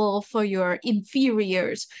possible for your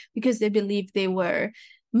inferiors, because they believe they were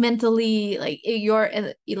mentally like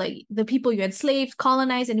like the people you enslaved,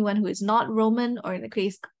 colonized, anyone who is not Roman, or in the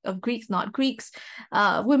case of Greeks, not Greeks,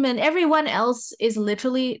 women, everyone else is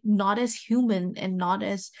literally not as human and not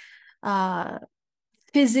as uh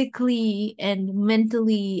physically and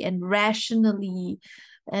mentally and rationally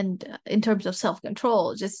and in terms of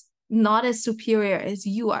self-control, just not as superior as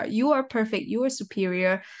you are. You are perfect, you are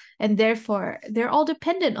superior, and therefore they're all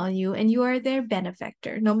dependent on you, and you are their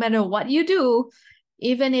benefactor no matter what you do,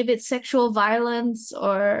 even if it's sexual violence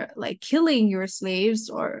or like killing your slaves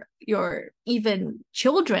or your even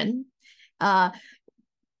children. uh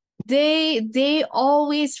they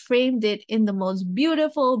always framed it in the most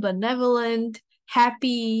beautiful, benevolent,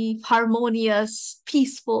 happy, harmonious,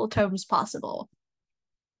 peaceful terms possible.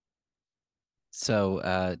 So,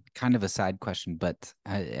 kind of a side question, but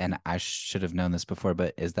and I should have known this before,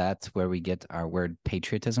 but is that where we get our word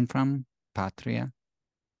patriotism from? Patria?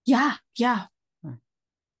 Yeah, yeah. Oh,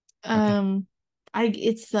 okay. um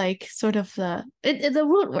it's like sort of the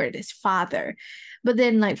root word is father, but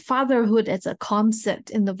then like fatherhood as a concept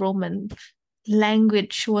in the Roman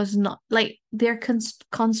language was not like their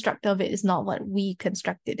construct of it is not what we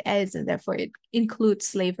constructed as, and therefore it includes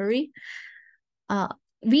slavery. uh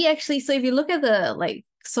we actually, so if you look at the like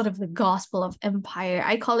sort of the gospel of empire,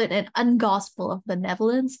 I call it an ungospel of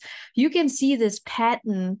benevolence. You can see this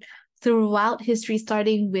pattern throughout history,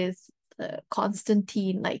 starting with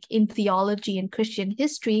Constantine, like in theology and Christian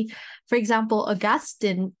history. For example,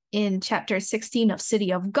 Augustine in chapter 16 of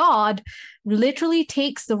City of God literally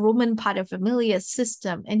takes the Roman paterfamilias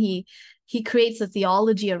system, and he creates a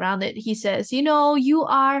theology around it. He says, you know, you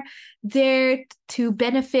are there to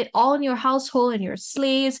benefit all in your household and your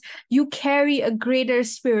slaves. You carry a greater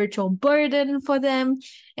spiritual burden for them.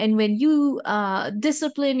 And when you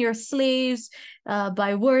discipline your slaves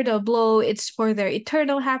by word or blow, it's for their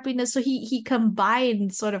eternal happiness. So he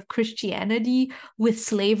combined sort of Christianity with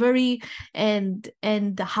slavery and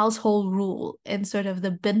the household rule and sort of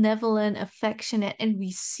the benevolent, affectionate. And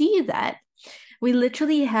we see that we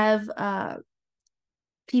literally have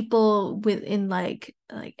people within like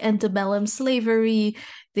antebellum slavery.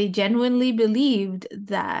 They genuinely believed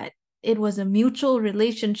that it was a mutual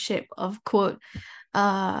relationship of quote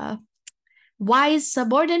wise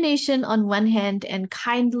subordination on one hand and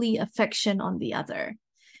kindly affection on the other.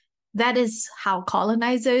 That is how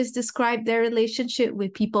colonizers described their relationship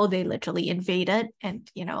with people they literally invaded and,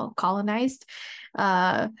 you know, colonized.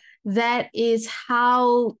 That is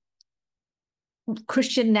how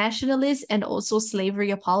Christian nationalists and also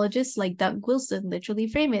slavery apologists like Doug Wilson literally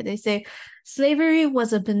frame it. They say slavery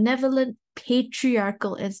was a benevolent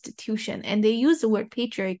patriarchal institution, and they use the word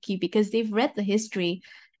patriarchy because they've read the history.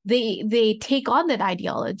 They take on that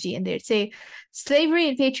ideology and they say slavery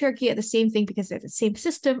and patriarchy are the same thing because they're the same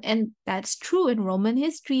system, and that's true in Roman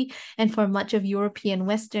history, and for much of European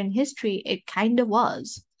Western history it kind of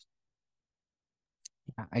was.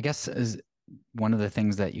 I guess is one of the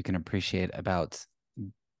things that you can appreciate about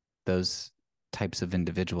those types of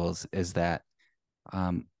individuals is that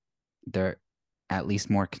they're at least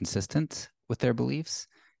more consistent with their beliefs.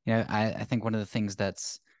 You know, I think one of the things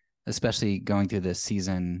that's especially going through this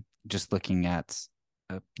season, just looking at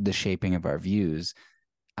the shaping of our views,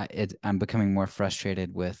 I'm becoming more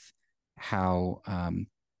frustrated with how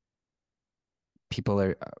people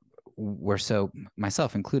are, we're so,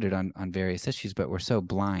 myself included on various issues, but we're so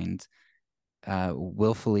blind,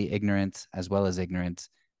 willfully ignorant as well as ignorant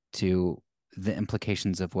to the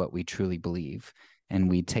implications of what we truly believe. And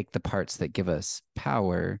we take the parts that give us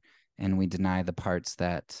power and we deny the parts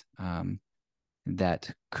that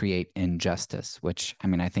that create injustice, which, I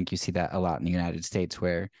mean, I think you see that a lot in the United States,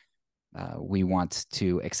 where we want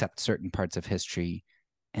to accept certain parts of history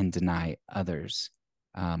and deny others.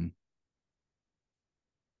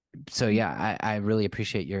 So yeah, I really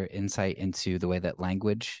appreciate your insight into the way that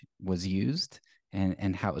language was used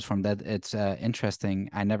and how it was formed. That it's interesting.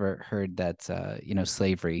 I never heard that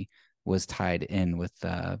slavery was tied in with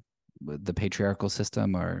the patriarchal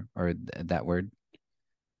system or that word.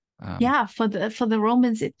 Yeah, for the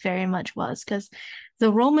Romans it very much was, because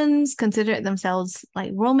the Romans considered themselves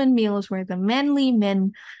like Roman males were the manly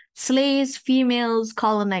men, slaves, females,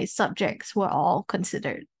 colonized subjects were all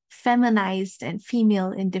considered feminized and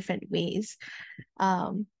female in different ways.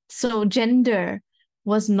 So gender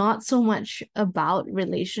was not so much about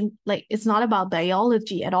relation, like it's not about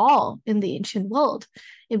biology at all in the ancient world.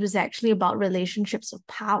 It was actually about relationships of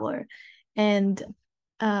power and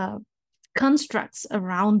constructs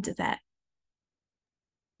around that.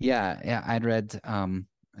 Yeah, I'd read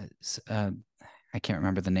I can't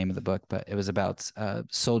remember the name of the book, but it was about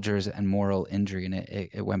soldiers and moral injury, and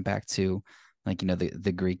it went back to like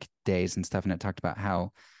the Greek days and stuff, and it talked about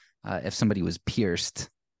how if somebody was pierced,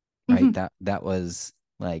 right, Mhm.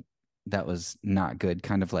 like that was not good,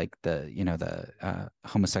 kind of like the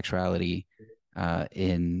homosexuality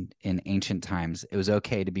in ancient times. It was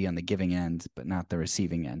okay to be on the giving end, but not the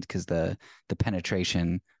receiving end, because the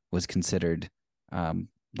penetration was considered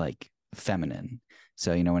like feminine.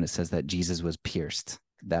 So when it says that Jesus was pierced,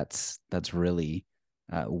 that's really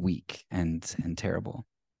weak and terrible.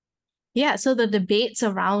 Yeah, so the debates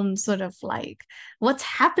around sort of like what's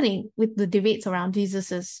happening with the debates around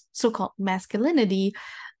Jesus's so-called masculinity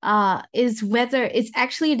is whether it's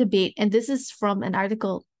actually a debate, and this is from an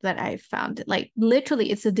article that I found. Like literally,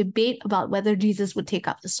 it's a debate about whether Jesus would take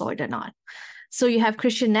up the sword or not. So you have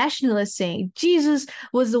Christian nationalists saying Jesus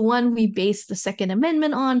was the one we based the Second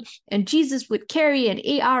Amendment on, and Jesus would carry an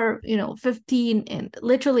AR, 15, and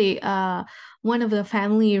literally, one of the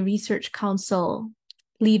Family Research Council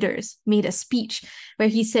leaders made a speech where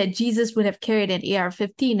he said Jesus would have carried an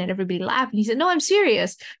AR-15, and everybody laughed. And he said, "No, I'm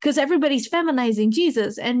serious, because everybody's feminizing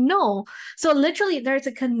Jesus." And no, so literally, there's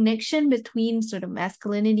a connection between sort of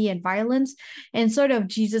masculinity and violence, and sort of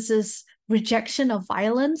Jesus's rejection of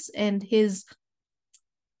violence and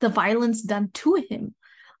the violence done to him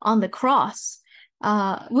on the cross,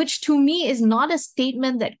 which to me is not a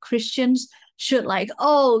statement that Christians should like,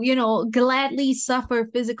 oh, gladly suffer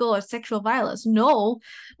physical or sexual violence. No,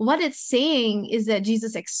 what it's saying is that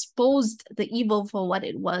Jesus exposed the evil for what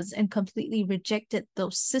it was and completely rejected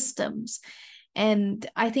those systems. And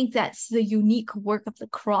I think that's the unique work of the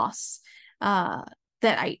cross. That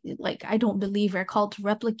I don't believe we're called to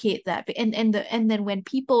replicate that. And then when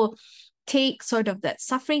people take sort of that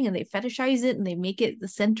suffering and they fetishize it and they make it the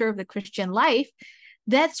center of the Christian life,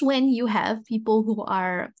 that's when you have people who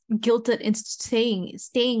are guilted in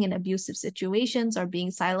staying in abusive situations or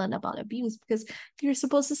being silent about abuse because you're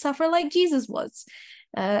supposed to suffer like Jesus was.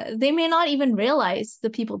 They may not even realize, the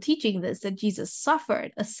people teaching this, that Jesus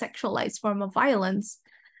suffered a sexualized form of violence,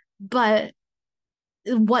 but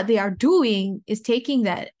what they are doing is taking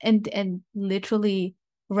that and literally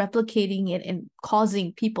replicating it and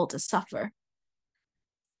causing people to suffer.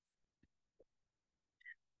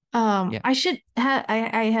 Yeah.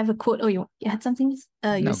 I have a quote. Oh, you had something?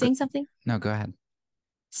 You're No, go, saying something? no, go ahead.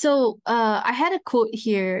 So I had a quote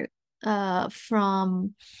here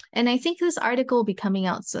from, and I think this article will be coming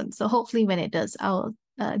out soon. So hopefully when it does, I'll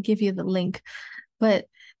give you the link. But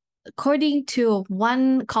according to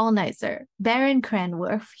one colonizer, Baron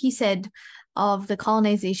Cranworth, he said of the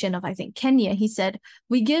colonization of, I think, Kenya, he said,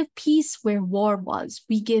 "We give peace where war was.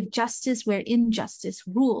 We give justice where injustice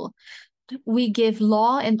ruled. We give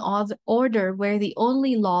law and order where the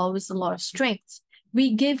only law was the law of strength.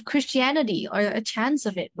 We give Christianity or a chance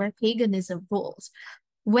of it where paganism rules.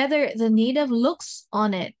 Whether the native looks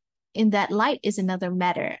on it in that light is another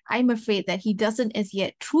matter. I'm afraid that he doesn't as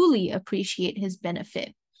yet truly appreciate his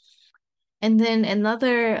benefit." And then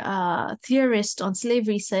another theorist on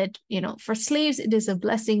slavery said, for slaves, it is a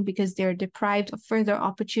blessing because they're deprived of further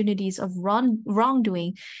opportunities of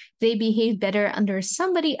wrongdoing. They behave better under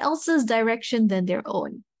somebody else's direction than their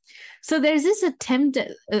own. So there's this attempt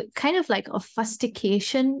at kind of like a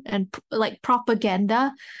fustication and like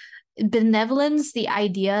propaganda, benevolence, the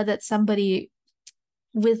idea that somebody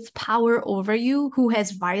with power over you who has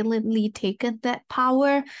violently taken that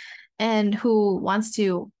power and who wants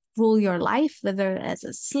to rule your life, whether as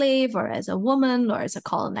a slave or as a woman or as a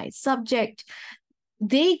colonized subject,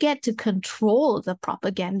 they get to control the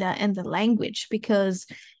propaganda and the language because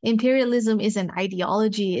imperialism is an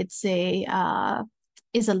ideology. It's a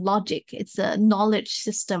logic. It's a knowledge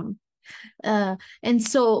system, and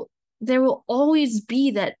so there will always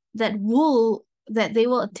be that wool that they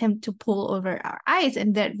will attempt to pull over our eyes,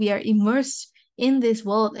 and that we are immersed in this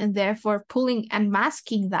world, and therefore pulling and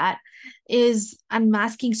masking that is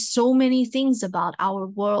unmasking so many things about our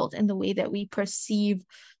world and the way that we perceive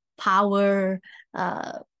power,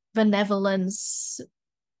 uh, benevolence,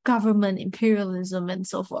 government, imperialism, and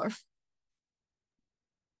so forth.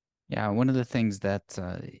 Yeah, one of the things that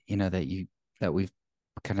that we've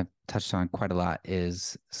kind of touched on quite a lot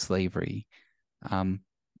is slavery. Um,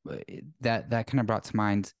 that kind of brought to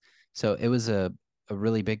mind. So it was a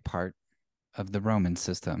really big part of the Roman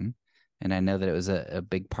system, and I know that it was a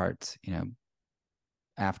big part,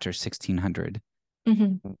 after 1600.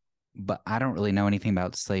 Mm-hmm. But I don't really know anything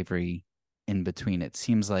about slavery in between. It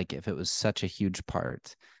seems like if it was such a huge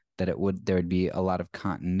part, that there would be a lot of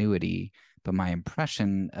continuity. But my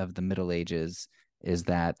impression of the Middle Ages is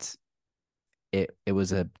that it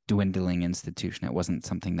was a dwindling institution. It wasn't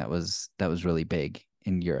something that was really big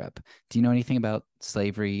in Europe. Do you know anything about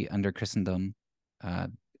slavery under Christendom uh,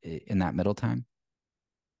 in that middle time?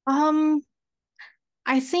 Um,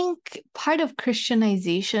 I think part of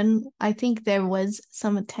Christianization, I think there was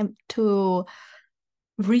some attempt to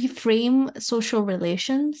reframe social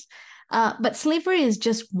relations. But slavery is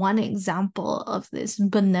just one example of this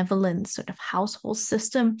benevolent sort of household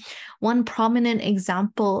system. One prominent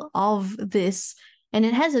example of this, and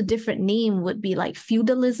it has a different name, would be like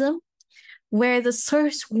feudalism, where the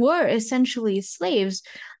serfs were essentially slaves,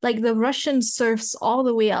 like the Russian serfs all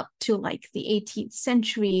the way up to like the 18th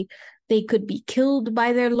century. They could be killed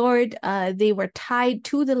by their lord. They were tied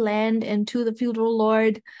to the land and to the feudal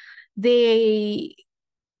lord. They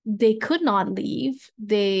they could not leave.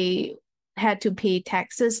 They had to pay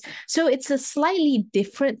taxes. So it's a slightly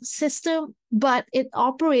different system, but it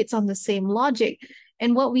operates on the same logic.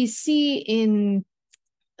 And what we see in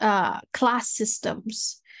class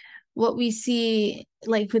systems, what we see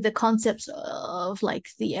like with the concepts of like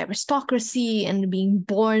the aristocracy and being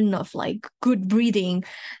born of like good breeding,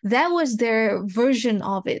 that was their version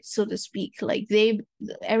of it, so to speak. Like the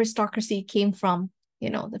aristocracy came from,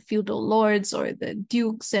 the feudal lords or the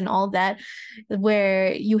dukes and all that,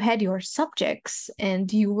 where you had your subjects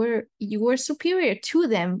and you were superior to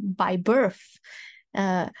them by birth.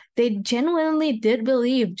 They genuinely did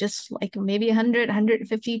believe, just like maybe 100,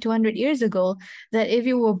 150, 200 years ago, that if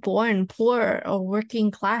you were born poor or working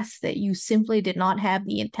class, that you simply did not have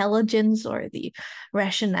the intelligence or the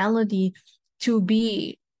rationality to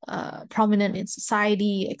be prominent in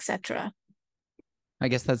society, etc. I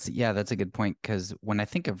guess that's a good point because when I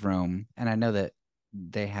think of Rome, and I know that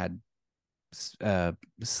they had uh,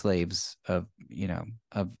 slaves of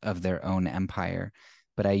of their own empire,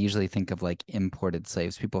 but I usually think of like imported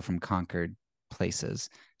slaves, people from conquered places,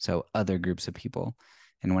 so other groups of people.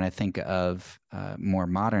 And when I think of more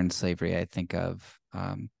modern slavery, I think of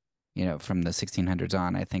from the 1600s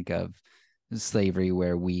on, I think of slavery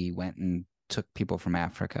where we went and took people from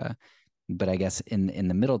Africa. But I guess in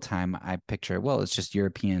the middle time, I picture, well, it's just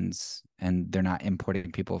Europeans and they're not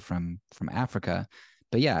importing people from Africa.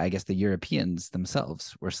 But yeah, I guess the Europeans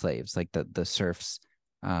themselves were slaves, like the serfs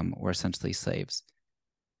were essentially slaves.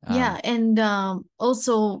 Yeah, Um, and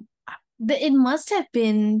also it must have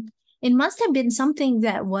been something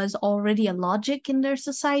that was already a logic in their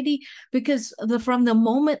society, because from the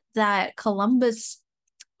moment that Columbus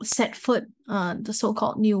set foot on the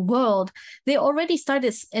so-called New World, they already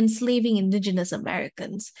started enslaving indigenous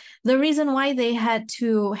Americans. The reason why they had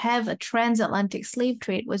to have a transatlantic slave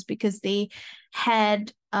trade was because they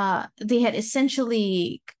had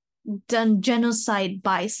essentially done genocide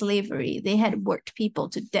by slavery. They had worked people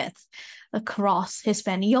to death across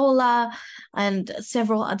Hispaniola and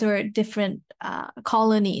several other different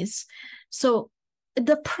colonies. So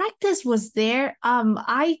the practice was there.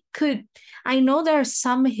 I know there are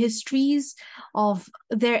some histories of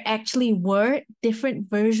there actually were different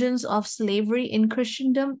versions of slavery in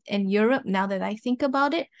Christendom and Europe, now that I think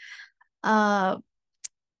about it. Uh,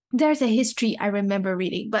 there's a history I remember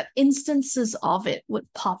reading, but instances of it would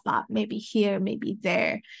pop up, maybe here, maybe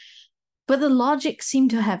there. But the logic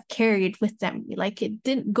seemed to have carried with them. Like it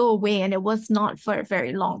didn't go away, and it was not for a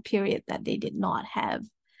very long period that they did not have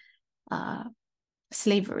uh,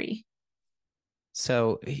 slavery.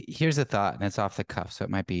 so here's a thought, and it's off the cuff, so it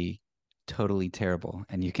might be totally terrible,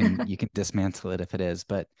 and you can dismantle it if it is,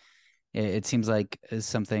 but it seems like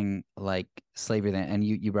something like slavery. And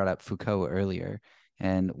you brought up Foucault earlier,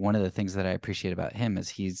 and one of the things that I appreciate about him is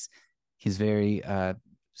he's very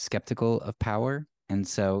skeptical of power, and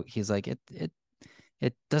so he's like it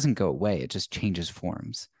doesn't go away; it just changes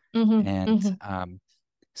forms. Mm-hmm, And mm-hmm.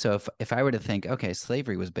 so if I were to think, okay,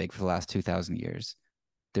 slavery was big for the last 2,000 years,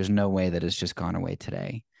 there's no way that it's just gone away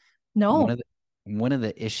today. One No. of the one of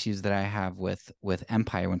the issues that I have with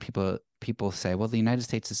empire, when people say, well, the United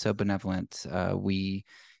States is so benevolent,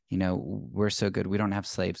 we're so good, we don't have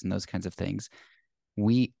slaves and those kinds of things.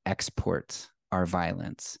 We export our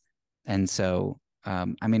violence, and so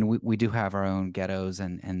I mean, we do have our own ghettos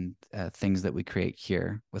and things that we create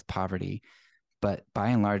here with poverty, but by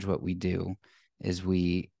and large, what we do is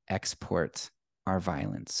we export our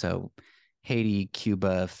violence. So Haiti,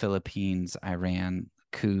 Cuba, Philippines, Iran,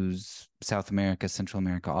 coups, South America, Central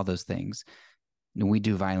America, all those things. We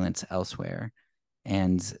do violence elsewhere,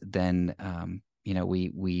 and then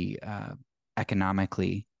we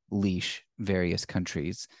economically leash various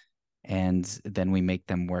countries, and then we make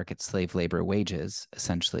them work at slave labor wages,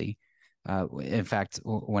 essentially. In fact,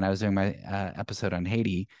 when I was doing my episode on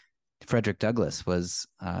Haiti, Frederick Douglass was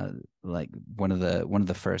like one of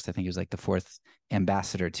the first. I think he was like the fourth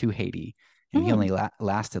ambassador to Haiti, and he only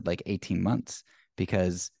lasted like 18 months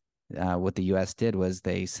because what the U.S. did was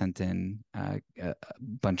they sent in a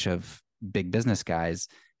bunch of big business guys,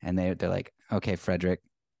 and they're like, okay, Frederick,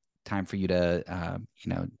 time for you to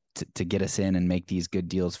to get us in and make these good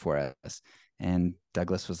deals for us. And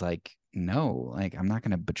Douglass was like, no, like I'm not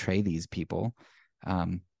going to betray these people.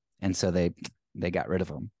 And so they got rid of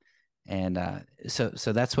them. And so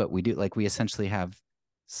that's what we do. Like we essentially have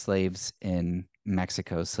slaves in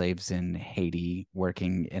Mexico, slaves in Haiti,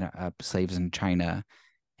 working in slaves in China,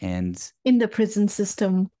 and in the prison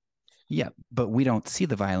system. yeah, but we don't see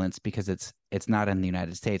the violence because it's not in the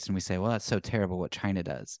United States, and we say, well, that's so terrible what China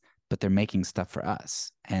does, but they're making stuff for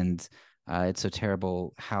us, and it's so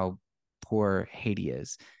terrible how poor Haiti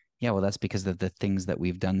is. Yeah, well, that's because of the things that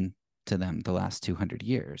we've done to them the last 200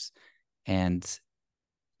 years, and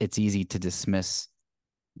it's easy to dismiss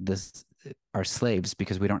this our slaves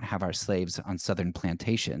because we don't have our slaves on southern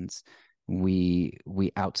plantations. We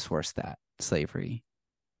outsource that slavery.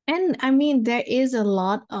 And I mean, there is a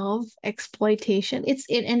lot of exploitation.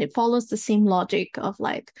 And it follows the same logic of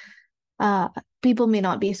like, uh, people may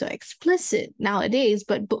not be so explicit nowadays,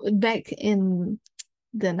 but back in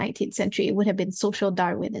the 19th century, it would have been social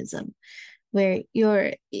Darwinism, where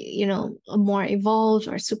you're, more evolved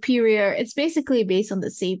or superior. It's basically based on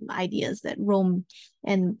the same ideas that Rome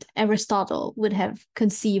and Aristotle would have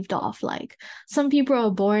conceived of. Like, some people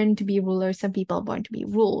are born to be rulers, some people are born to be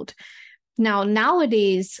ruled. Now,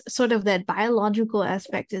 nowadays, sort of that biological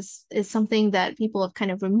aspect is something that people have kind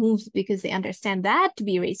of removed because they understand that to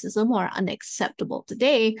be racism or unacceptable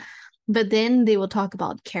today. But then they will talk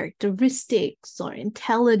about characteristics or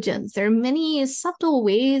intelligence. There are many subtle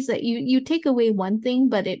ways that you take away one thing,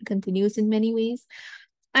 but it continues in many ways.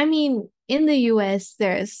 I mean, in the US,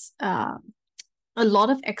 there's a lot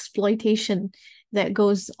of exploitation that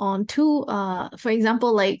goes on too. For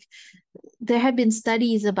example, like there have been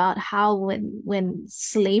studies about how when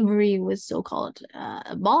slavery was so-called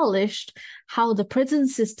abolished, how the prison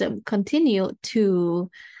system continued to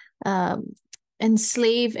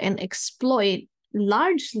enslave and exploit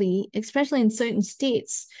largely, especially in certain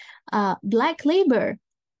states, Black labor.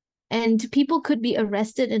 And people could be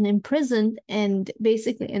arrested and imprisoned and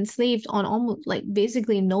basically enslaved on almost like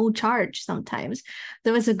basically no charge sometimes.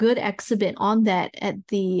 There was a good exhibit on that at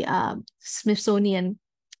the Smithsonian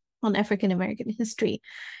on African American history.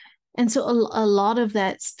 And so a lot of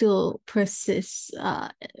that still persists.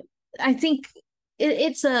 I think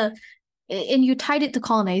it's and you tied it to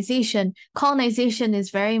colonization. Colonization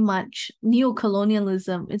is very much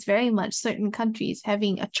neo-colonialism. It's very much certain countries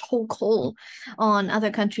having a chokehold on other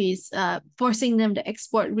countries, forcing them to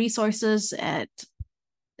export resources at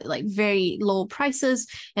like very low prices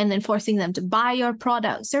and then forcing them to buy your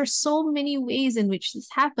products. There are so many ways in which this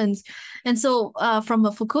happens. And so from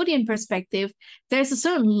a Foucauldian perspective, there's a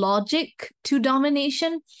certain logic to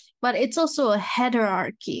domination, but it's also a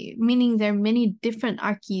heterarchy, meaning there are many different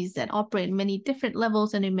archies that operate in many different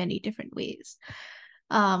levels and in many different ways.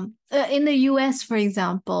 In the US, for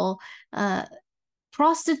example,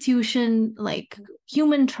 prostitution, like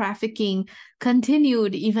human trafficking,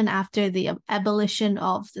 continued even after the abolition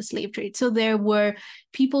of the slave trade. So there were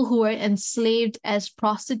people who were enslaved as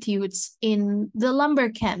prostitutes in the lumber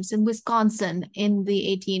camps in Wisconsin in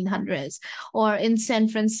the 1800s, or in San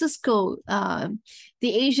Francisco,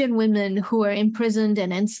 the Asian women who were imprisoned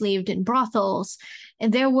and enslaved in brothels.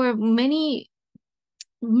 And there were many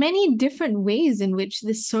different ways in which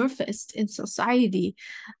this surfaced in society.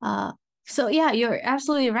 So yeah, you're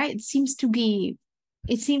absolutely right. It seems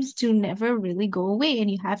to never really go away, and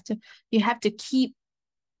you have to keep.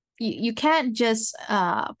 You can't just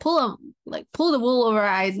pull the wool over our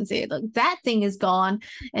eyes and say, look, that thing is gone,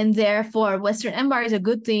 and therefore Western Empire is a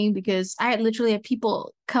good thing, because I literally have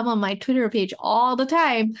people come on my Twitter page all the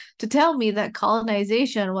time to tell me that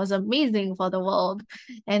colonization was amazing for the world,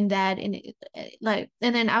 and that and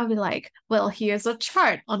then I would be like, well, here's a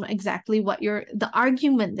chart on exactly what the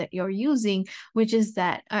argument that you're using, which is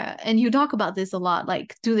that and you talk about this a lot,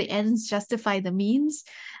 like, do the ends justify the means?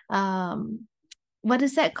 What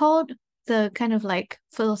is that called? The kind of like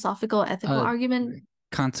philosophical, ethical argument?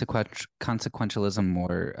 Consequentialism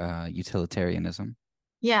or utilitarianism.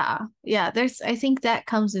 Yeah. I think that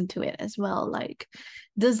comes into it as well. Like,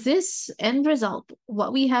 does this end result,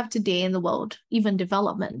 what we have today in the world, even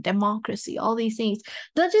development, democracy, all these things,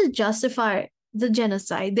 does it justify the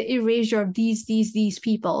genocide, the erasure of these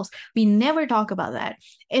peoples. We never talk about that.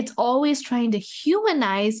 It's always trying to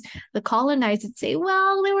humanize the colonized and say,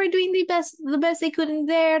 well, they were doing the best they could in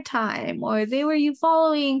their time, or they were you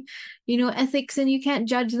following, ethics, and you can't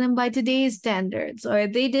judge them by today's standards, or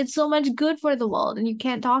they did so much good for the world and you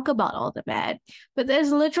can't talk about all the bad. But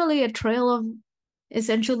there's literally a trail of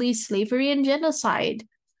essentially slavery and genocide.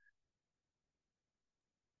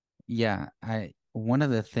 Yeah, I one of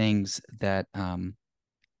the things that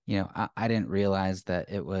I didn't realize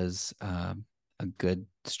that it was a good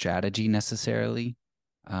strategy necessarily,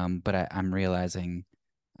 but I'm realizing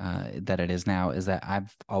that it is now, is that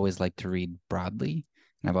I've always liked to read broadly,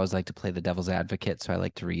 and I've always liked to play the devil's advocate, so I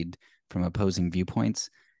like to read from opposing viewpoints.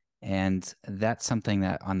 And that's something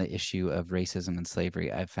that on the issue of racism and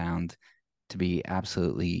slavery, I've found to be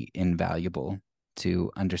absolutely invaluable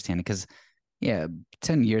to understanding. Because, yeah,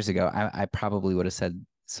 10 years ago, I probably would have said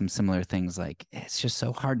some similar things like, it's just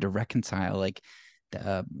so hard to reconcile, like,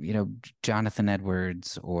 Jonathan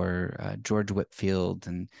Edwards or George Whitefield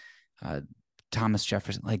and Thomas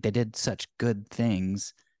Jefferson. Like, they did such good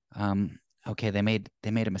things. Okay, they made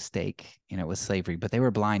a mistake, with slavery, but they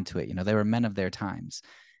were blind to it. They were men of their times.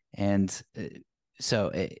 And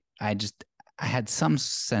I had some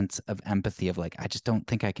sense of empathy of like, I just don't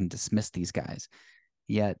think I can dismiss these guys.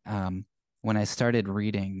 Yet, when I started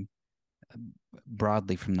reading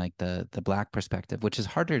broadly from like the Black perspective, which is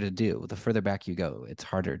harder to do, the further back you go, it's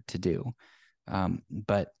harder to do.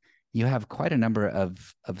 But you have quite a number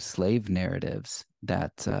of slave narratives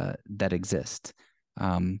that exist.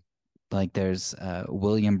 Like there's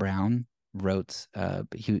William Brown wrote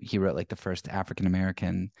he wrote like the first African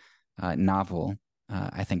American novel.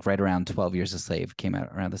 I think right around 12 Years a Slave came out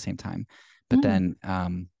around the same time. But then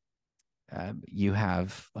you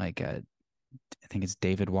have like I think it's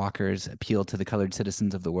David Walker's Appeal to the Colored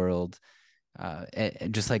Citizens of the World,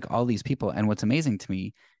 just like all these people. And what's amazing to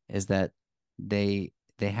me is that they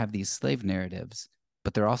have these slave narratives,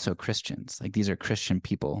 but they're also Christians. Like these are Christian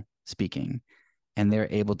people speaking, and they're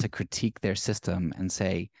able to critique their system and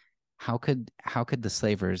say, how could the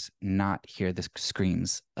slavers not hear the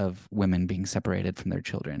screams of women being separated from their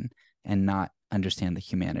children and not understand the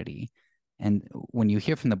humanity? And when you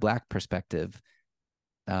hear from the Black perspective,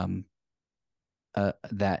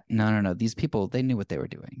 that no, these people, they knew what they were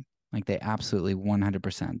doing. Like they absolutely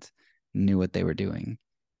 100% knew what they were doing.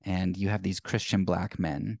 And you have these Christian Black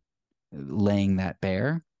men laying that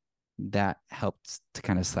bare. That helped to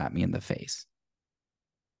kind of slap me in the face.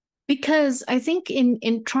 Because I think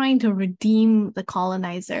in trying to redeem the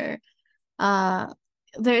colonizer,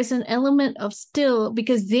 there's an element of still,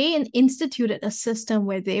 because they instituted a system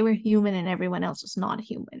where they were human and everyone else was not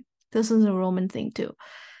human. This is a Roman thing too.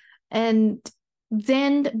 And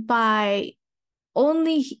then by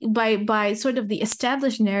sort of the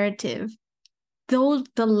established narrative, the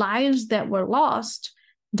lives that were lost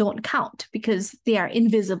don't count because they are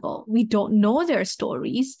invisible. We don't know their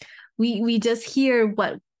stories. We just hear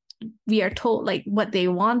what we are told, like what they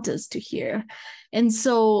want us to hear. And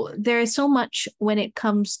so there is so much when it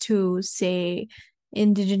comes to, say,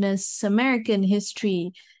 Indigenous American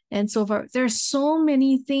history and so forth. There are so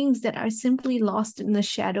many things that are simply lost in the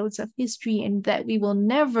shadows of history and that we will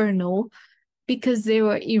never know because they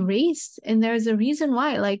were erased. And there's a reason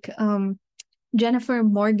why, like Jennifer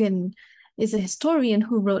Morgan is a historian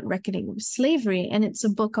who wrote Reckoning with Slavery, and it's a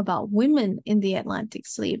book about women in the Atlantic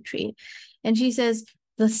slave trade. And she says,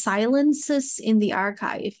 the silences in the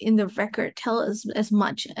archive, in the record, tell us as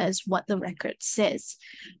much as what the record says.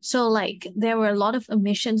 So, like, there were a lot of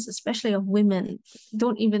omissions, especially of women,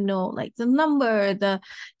 don't even know, like, the number, the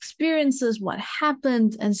experiences, what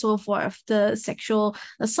happened, and so forth, the sexual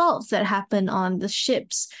assaults that happened on the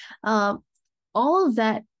ships. All of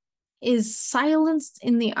that is silenced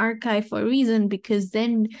in the archive for a reason, because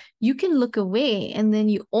then you can look away and then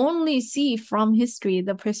you only see from history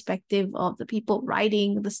the perspective of the people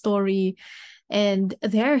writing the story and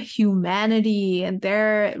their humanity and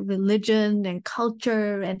their religion and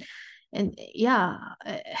culture. And yeah,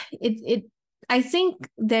 it I think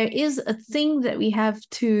there is a thing that we have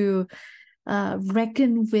to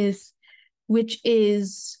reckon with, which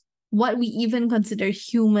is what we even consider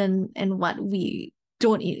human and what we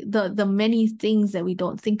don't, the many things that we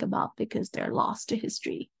don't think about because they're lost to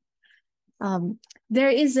history. There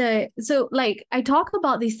is like I talk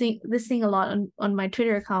about this thing a lot on my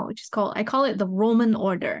Twitter account, which is called, I call it the Roman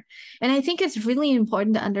order. And I think it's really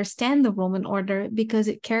important to understand the Roman order because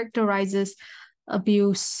it characterizes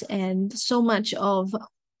abuse and so much of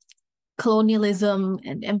colonialism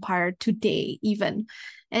and empire today even.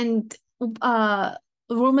 And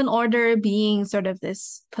Roman order being sort of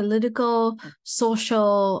this political,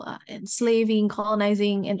 social, enslaving,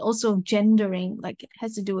 colonizing, and also gendering, like it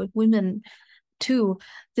has to do with women too.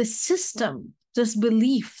 This system, this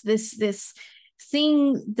belief, this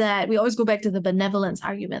thing that we always go back to the benevolence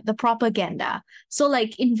argument, the propaganda. So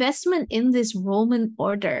like investment in this Roman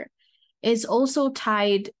order is also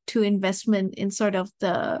tied to investment in sort of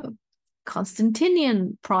the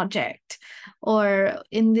Constantinian project, or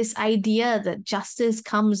in this idea that justice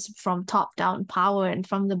comes from top-down power and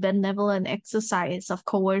from the benevolent exercise of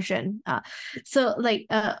coercion.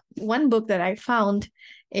 One book that I found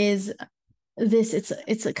is this.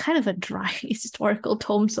 It's a kind of a dry historical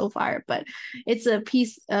tome so far, but it's a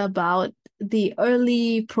piece about the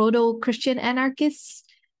early proto-Christian anarchists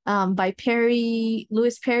by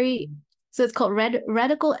Lewis Perry. So it's called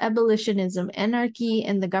Radical Abolitionism, Anarchy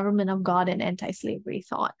and the Government of God and Anti-Slavery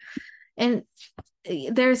Thought. And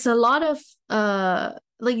there's a lot of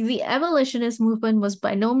the abolitionist movement was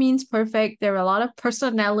by no means perfect. There were a lot of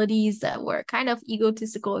personalities that were kind of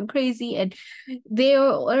egotistical and crazy, and they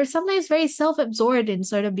were sometimes very self-absorbed in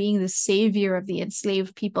sort of being the savior of the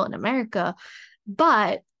enslaved people in America.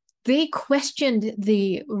 But they questioned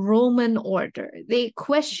the Roman order. They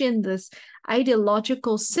questioned this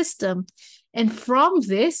ideological system. And from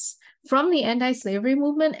the anti-slavery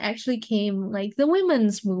movement actually came like the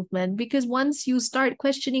women's movement, because once you start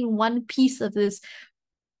questioning one piece of this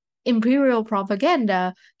imperial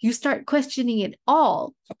propaganda, you start questioning it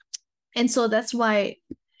all. And so that's why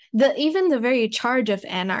even the very charge of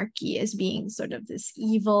anarchy as being sort of this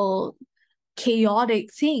evil,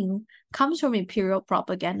 chaotic thing comes from imperial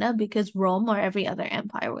propaganda, because Rome or every other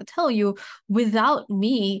empire will tell you, without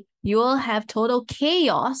me, you will have total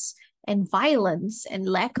chaos and violence and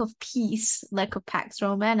lack of peace, lack of Pax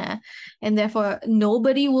Romana, and therefore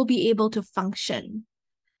nobody will be able to function.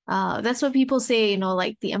 That's what people say,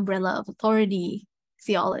 like the umbrella of authority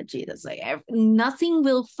theology. That's like nothing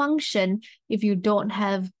will function if you don't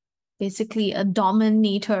have basically a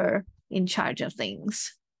dominator in charge of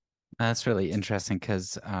things. That's really interesting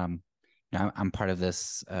because I'm part of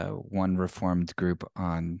this one Reformed group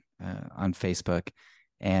on Facebook,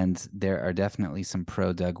 and there are definitely some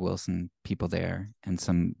pro Doug Wilson people there and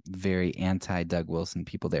some very anti Doug Wilson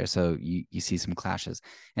people there. So you see some clashes,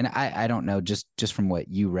 and I don't know, just from what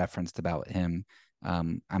you referenced about him,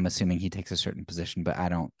 I'm assuming he takes a certain position, but I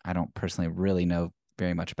don't personally really know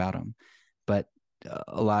very much about him. But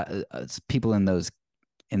a lot of people in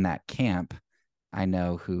that camp I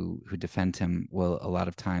know who defend him will a lot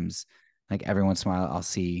of times, like every once in a while, I'll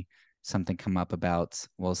see something come up about,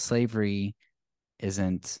 well, slavery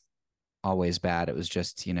isn't always bad. It was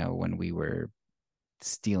just, when we were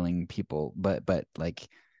stealing people, but like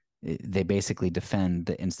they basically defend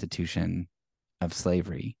the institution of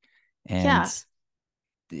slavery. And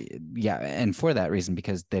yeah, and for that reason,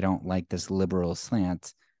 because they don't like this liberal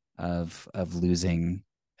slant of losing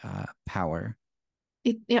power.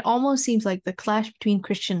 It almost seems like the clash between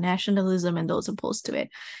Christian nationalism and those opposed to it.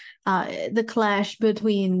 The clash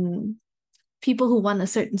between people who want a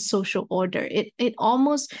certain social order.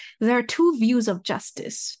 There are two views of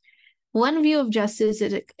justice. One view of justice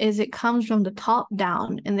is it comes from the top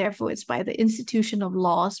down, and therefore it's by the institution of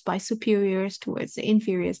laws, by superiors towards the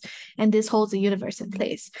inferiors, and this holds the universe in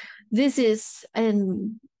place. This is,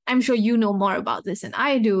 and I'm sure you know more about this than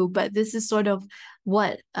I do, but this is sort of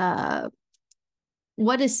what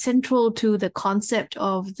is central to the concept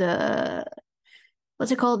of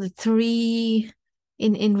what's it called? The three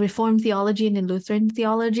in Reformed theology and in Lutheran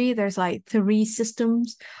theology, there's like three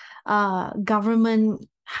systems: government,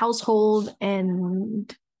 household,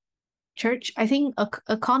 and church. I think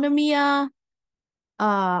economia,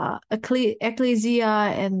 ecclesia,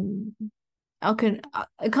 and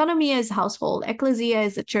economia is household, ecclesia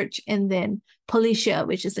is the church, and then politia,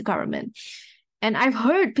 which is the government. And I've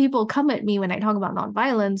heard people come at me when I talk about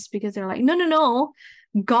nonviolence, because they're like, no,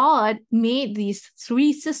 God made these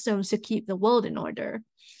three systems to keep the world in order.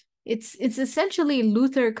 It's essentially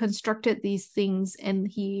Luther constructed these things, and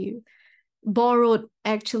he borrowed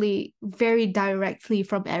actually very directly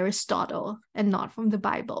from Aristotle and not from the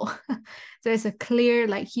Bible. There's a clear,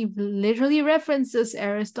 like, he literally references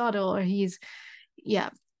Aristotle, or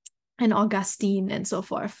and Augustine and so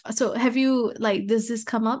forth. So have you, like, does this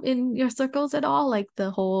come up in your circles at all? Like the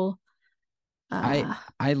whole I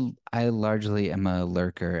largely am a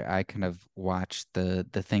lurker. I kind of watch the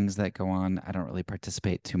things that go on. I don't really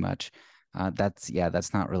participate too much. That's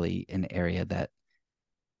not really an area that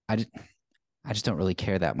I just don't really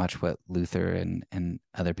care that much what Luther and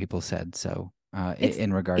other people said. So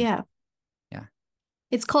in regard, yeah, yeah,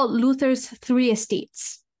 it's called Luther's Three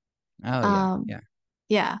Estates. oh yeah.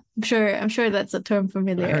 Yeah, I'm sure that's a term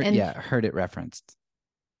familiar. Heard it referenced.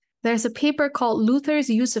 There's a paper called Luther's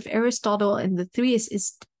Use of Aristotle and the Three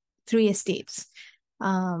Estates.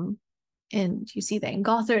 And you see that in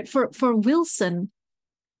Gothard. For Wilson,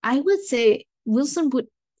 I would say Wilson would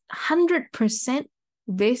 100%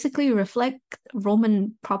 basically reflect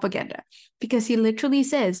Roman propaganda, because he literally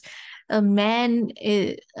says a man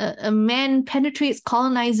penetrates,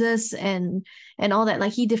 colonizes, and all that.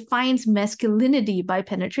 Like, he defines masculinity by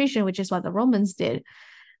penetration, which is what the Romans did.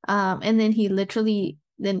 And then he literally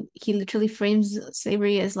frames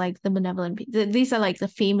slavery as like the benevolent. These are like the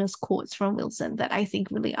famous quotes from Wilson that I think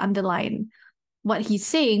really underline what he's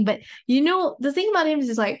saying. But the thing about him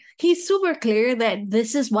is like, he's super clear that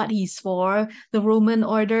this is what he's for, the Roman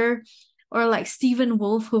order. Or like Stephen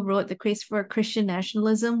Wolfe, who wrote The Case for Christian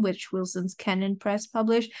Nationalism, which Wilson's Canon Press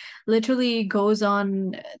published, literally goes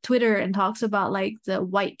on Twitter and talks about like the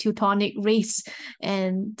white Teutonic race.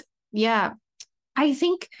 And yeah, I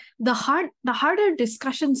think the harder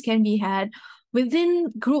discussions can be had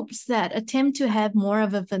within groups that attempt to have more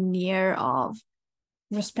of a veneer of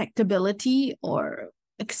respectability or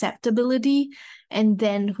acceptability, and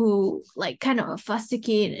then who like kind of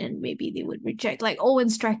fusticate and maybe they would reject. Like Owen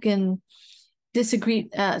Strachan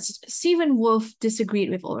disagreed. Stephen Wolfe disagreed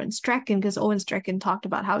with Owen Strachan because Owen Strachan talked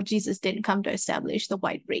about how Jesus didn't come to establish the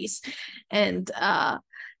white race, and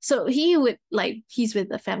so he's with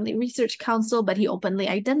the Family Research Council, but he openly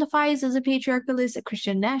identifies as a patriarchalist, a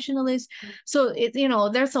Christian nationalist. So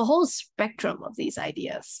there's a whole spectrum of these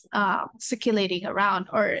ideas circulating around.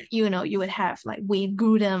 Or you would have like Wayne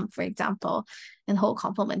Grudem, for example, and the whole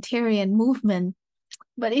complementarian movement.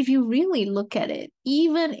 But if you really look at it,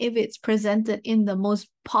 even if it's presented in the most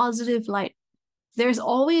positive light, there's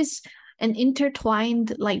always an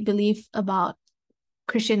intertwined like belief about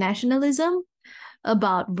Christian nationalism,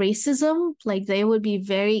 about racism. Like they would be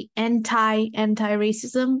very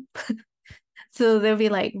anti-racism. So they'll be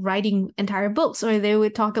like writing entire books, or they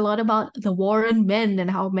would talk a lot about the war on men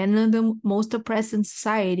and how men are the most oppressed in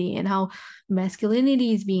society and how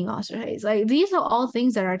masculinity is being ostracized. Like these are all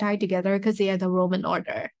things that are tied together because they are the Roman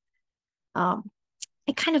order.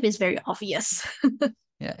 It kind of is very obvious.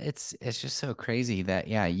 Yeah, it's just so crazy that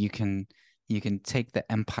you can take the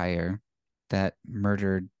empire that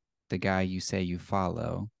murdered the guy you say you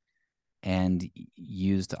follow and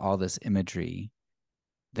used all this imagery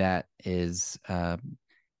that is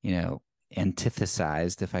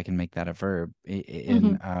antithesized, if I can make that a verb,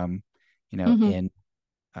 in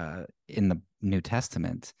in the New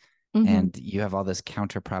Testament. And you have all this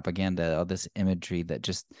counter propaganda, all this imagery that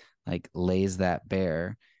just like lays that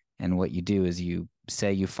bare. And what you do is you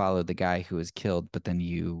say you follow the guy who was killed, but then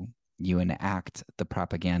you enact the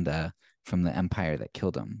propaganda from the empire that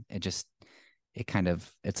killed him. It's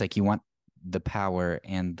like you want the power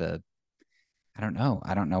and the, I don't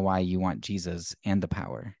know why you want Jesus and the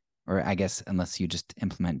power. Or I guess unless you just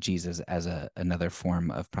implement Jesus as another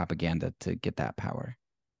form of propaganda to get that power.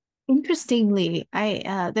 Interestingly,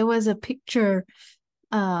 there was a picture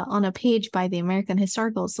on a page by the American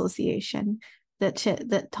Historical Association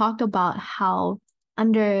that talked about how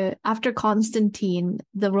after Constantine,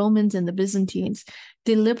 the Romans and the Byzantines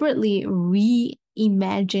deliberately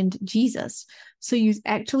reimagined Jesus. So you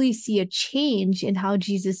actually see a change in how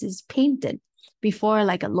Jesus is painted. Before,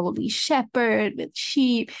 like a lowly shepherd with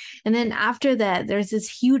sheep, and then after that there's this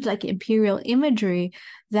huge like imperial imagery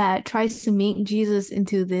that tries to make Jesus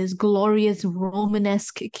into this glorious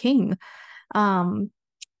Romanesque king. And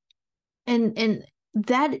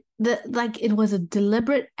that it was a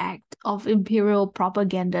deliberate act of imperial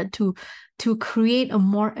propaganda to create a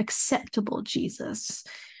more acceptable Jesus,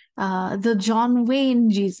 the John Wayne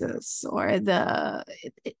Jesus, or the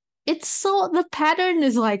pattern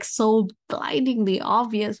is like so blindingly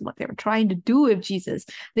obvious what they were trying to do with Jesus.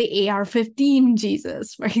 The AR-15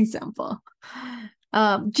 Jesus, for example.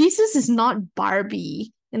 Jesus is not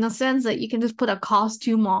Barbie in the sense that you can just put a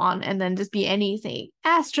costume on and then just be anything.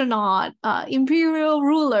 Astronaut, imperial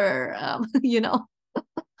ruler,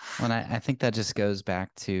 Well, I think that just goes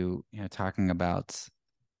back to, talking about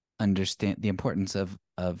the importance of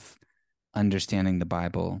understanding the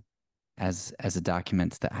Bible as a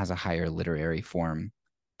document that has a higher literary form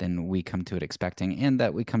than we come to it expecting, and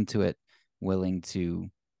that we come to it willing to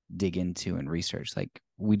dig into and research. Like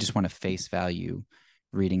we just want to face value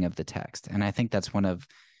reading of the text. And I think that's one of,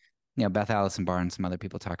 Beth Allison Barr and some other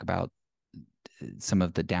people talk about some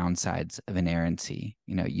of the downsides of inerrancy,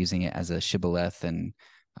 using it as a shibboleth and,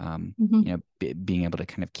 being able to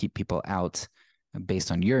kind of keep people out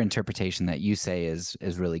based on your interpretation that you say is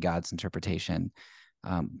really God's interpretation.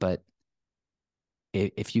 But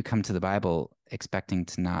if you come to the Bible expecting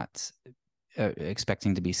to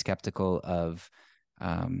be skeptical of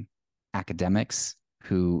academics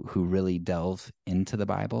who really delve into the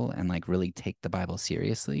Bible and like really take the Bible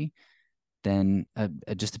seriously, then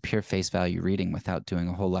just a pure face value reading without doing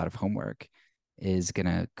a whole lot of homework is going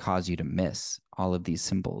to cause you to miss all of these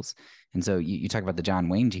symbols. And so you talk about the John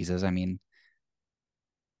Wayne Jesus. I mean,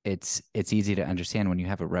 it's easy to understand when you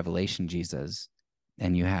have a revelation Jesus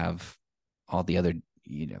and you have all the other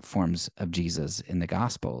forms of Jesus in the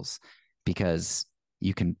Gospels, because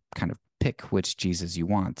you can kind of pick which Jesus you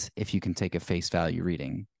want if you can take a face value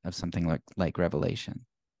reading of something like Revelation.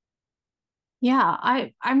 Yeah,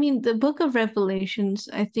 I mean the book of Revelations,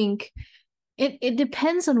 I think it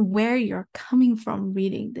depends on where you're coming from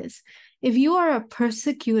reading this. If you are a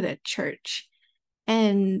persecuted church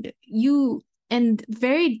and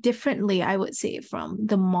very differently, I would say, from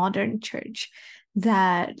the modern church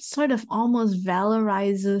that sort of almost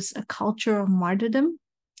valorizes a culture of martyrdom.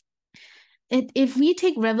 If we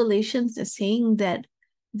take Revelations as saying that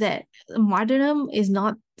martyrdom is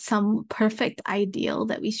not some perfect ideal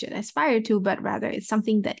that we should aspire to, but rather it's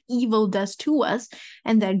something that evil does to us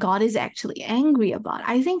and that God is actually angry about.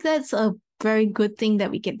 I think that's a very good thing that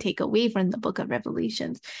we can take away from the book of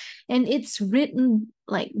Revelations. And it's written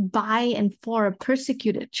like by and for a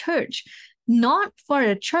persecuted church, not for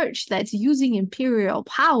a church that's using imperial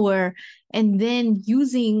power and then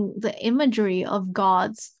using the imagery of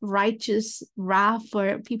God's righteous wrath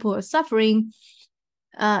for people who are suffering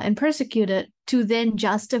and persecuted to then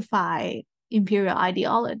justify imperial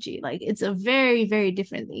ideology. Like it's a very, very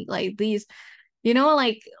different thing. Like these,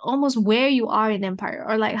 like almost where you are in empire,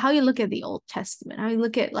 or like how you look at the Old Testament, how you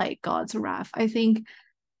look at like God's wrath. I think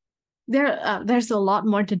there's a lot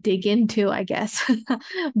more to dig into, I guess.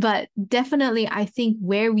 But definitely, I think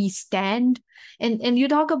where we stand, and you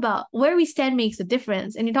talk about where we stand makes a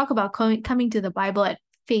difference, and you talk about coming to the Bible at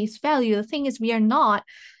face value. The thing is,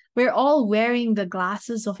 we're all wearing the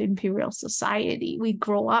glasses of imperial society. We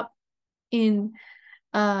grow up in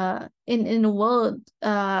a world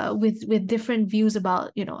with different views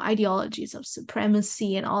about ideologies of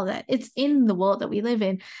supremacy and all that. It's in the world that we live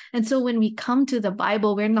in. And so when we come to the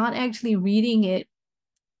Bible, we're not actually reading it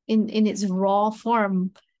in its raw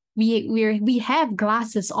form. We have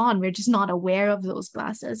glasses on, we're just not aware of those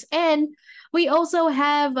glasses. And we also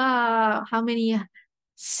have how many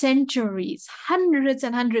centuries, hundreds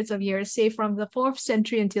and hundreds of years, say from the 4th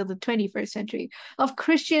century until the 21st century, of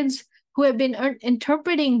Christians who have been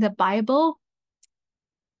interpreting the Bible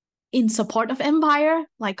in support of empire,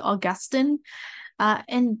 like Augustine.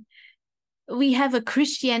 And we have a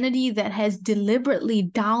Christianity that has deliberately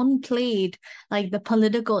downplayed like the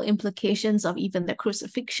political implications of even the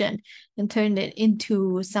crucifixion and turned it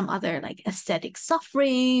into some other like aesthetic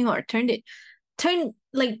suffering, or turned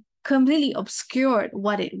like completely obscured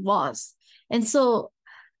what it was. And so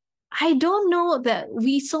I don't know that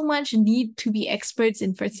we so much need to be experts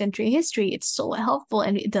in first century history. It's so helpful,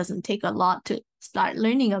 and it doesn't take a lot to start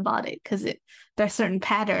learning about it because there are certain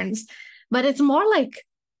patterns. But it's more like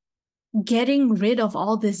getting rid of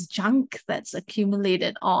all this junk that's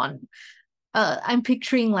accumulated on. I'm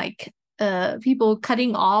picturing like people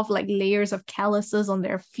cutting off like layers of calluses on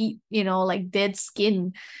their feet, like dead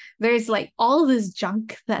skin. There's like all this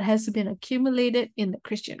junk that has been accumulated in the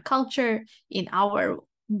Christian culture, in our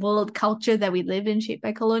world culture that we live in, shaped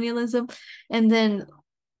by colonialism, and then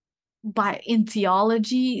in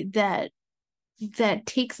theology that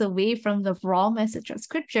takes away from the raw message of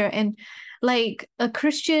scripture. And like a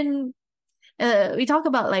Christian, we talk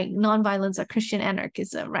about like nonviolence or Christian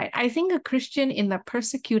anarchism, right? I think a Christian in a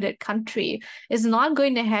persecuted country is not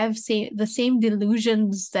going to have the same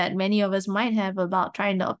delusions that many of us might have about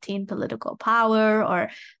trying to obtain political power, or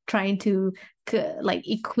trying to like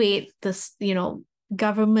equate this,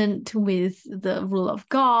 government with the rule of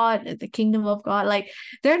God, the kingdom of God. Like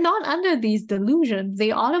they're not under these delusions.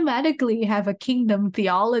 They automatically have a kingdom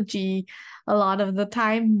theology a lot of the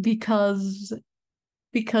time because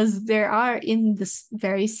they are in this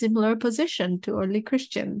very similar position to early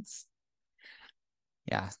Christians.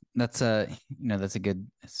 Yeah, that's a good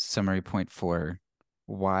summary point for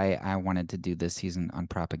why I wanted to do this season on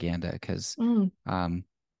propaganda, because I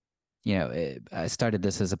started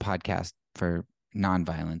this as a podcast for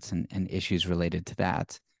nonviolence and issues related to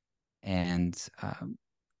that. And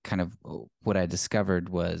kind of what I discovered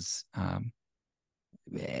was,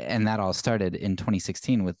 and that all started in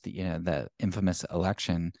 2016 with the infamous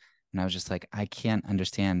election. And I was just like, I can't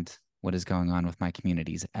understand what is going on with my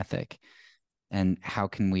community's ethic. And how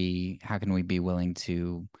can we be willing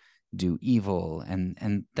to do evil?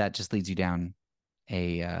 And that just leads you down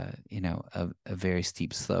a very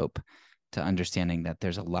steep slope. to understanding that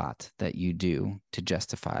there's a lot that you do to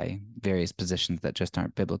justify various positions that just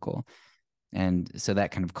aren't biblical. And so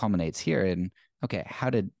that kind of culminates here in, okay, how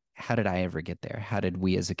did I ever get there? How did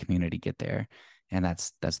we as a community get there? And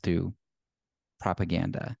that's through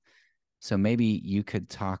propaganda. So maybe you could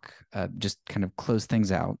talk, just kind of close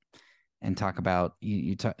things out and talk about,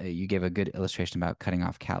 you gave a good illustration about cutting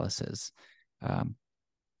off calluses. Um,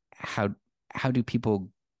 how do people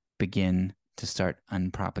begin to start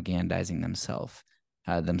unpropagandizing themselves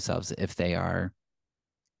if they are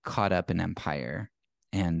caught up in empire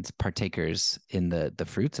and partakers in the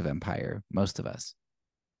fruits of empire, most of us?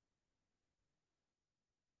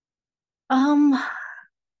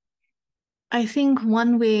 I think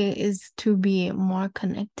one way is to be more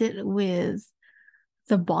connected with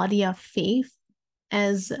the body of faith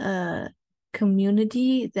as a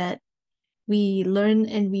community that we learn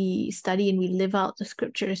and we study and we live out the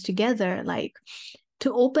scriptures together, like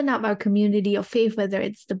to open up our community of faith, whether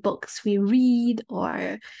it's the books we read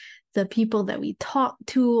or the people that we talk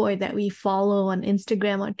to or that we follow on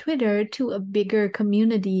Instagram or Twitter, to a bigger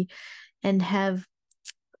community, and have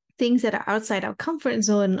things that are outside our comfort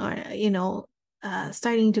zone, or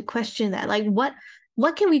starting to question that, like what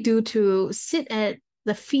can we do to sit at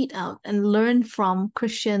the feet out and learn from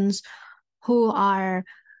Christians who are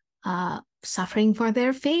suffering for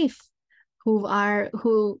their faith, who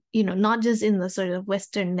not just in the sort of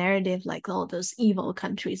Western narrative, like all those evil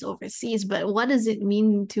countries overseas, but what does it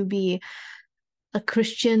mean to be a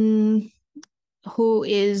Christian who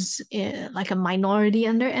is like a minority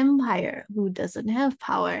under empire, who doesn't have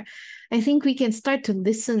power? I think we can start to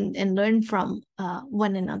listen and learn from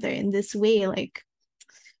one another in this way,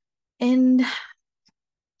 and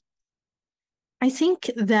I think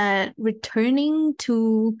that returning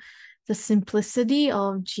to the simplicity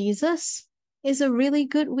of Jesus is a really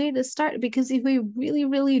good way to start, because if we really,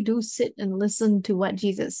 really do sit and listen to what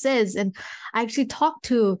Jesus says, and I actually talked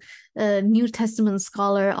to a New Testament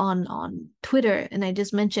scholar on Twitter, and I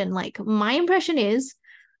just mentioned, like, my impression is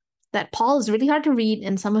that Paul is really hard to read,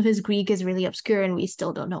 and some of his Greek is really obscure, and we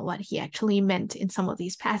still don't know what he actually meant in some of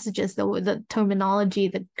these passages, the terminology,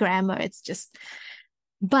 the grammar, it's just,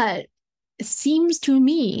 but it seems to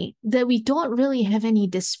me that we don't really have any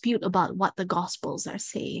dispute about what the Gospels are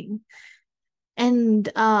saying. And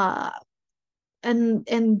the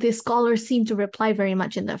scholars seem to reply very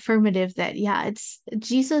much in the affirmative, that yeah, it's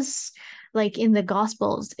Jesus, like in the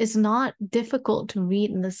Gospels, is not difficult to read,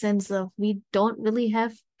 in the sense of we don't really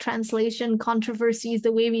have translation controversies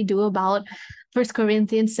the way we do about 1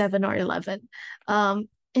 Corinthians 7 or 11. And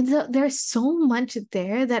so there's so much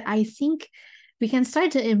there that I think we can start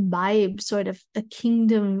to imbibe sort of a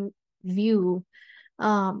kingdom view.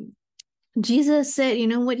 Jesus said,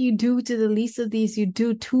 what you do to the least of these, you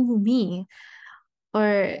do to me.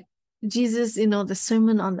 Or Jesus, the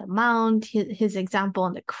Sermon on the Mount, his example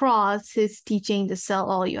on the cross, his teaching to sell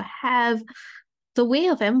all you have. The way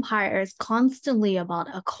of empire is constantly about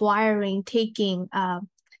acquiring, taking,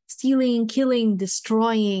 stealing, killing,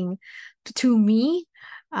 destroying. To me,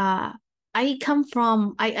 I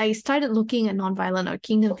started looking at nonviolent or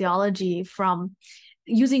kingdom theology from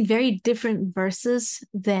using very different verses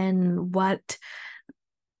than what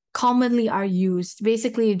commonly are used.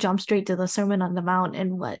 Basically, jump straight to the Sermon on the Mount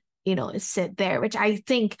and what is said there, which I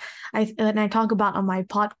think when I talk about on my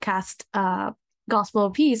podcast, Gospel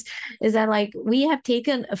of Peace, is that, like, we have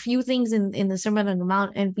taken a few things in the Sermon on the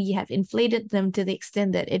Mount and we have inflated them to the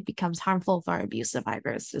extent that it becomes harmful for abuse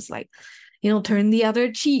survivors. Just like, turn the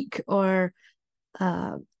other cheek, or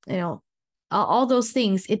all those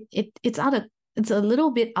things. It's a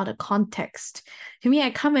little bit out of context. To me, I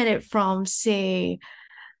come at it from, say,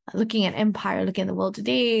 looking at empire, looking at the world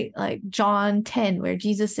today, like John 10, where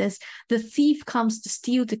Jesus says, the thief comes to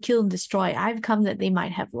steal, to kill, and destroy. I've come that they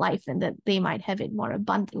might have life, and that they might have it more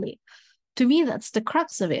abundantly. To me, that's the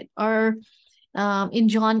crux of it. Or in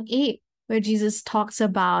John 8, where Jesus talks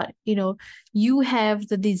about, you have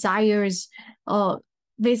the desires of,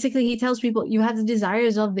 basically he tells people, you have the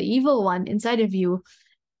desires of the evil one inside of you.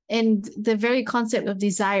 And the very concept of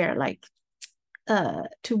desire, like,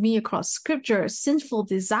 to me, across scripture, sinful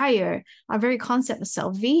desire, our very concept of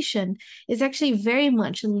salvation, is actually very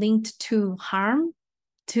much linked to harm,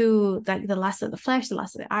 to like the lust of the flesh, the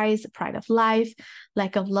lust of the eyes, the pride of life,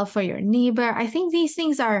 lack of love for your neighbor. I think these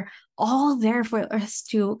things are all there for us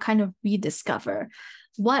to kind of rediscover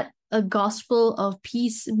what a gospel of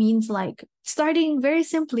peace means, like starting very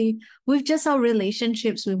simply with just our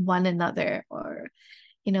relationships with one another. Or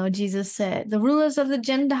Jesus said, the rulers of the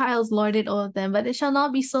Gentiles lord it over them, but it shall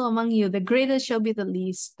not be so among you. The greatest shall be the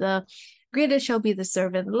least. The greatest shall be the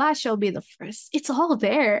servant, the last shall be the first. It's all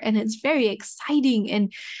there, and it's very exciting.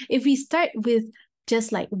 And if we start with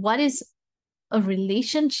just like what is a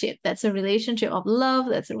relationship, that's a relationship of love,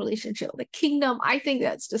 that's a relationship of the kingdom, I think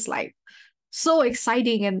that's just like so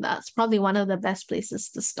exciting, and that's probably one of the best places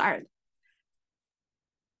to start.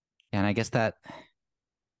 And I guess that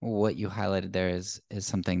what you highlighted there is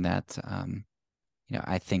something that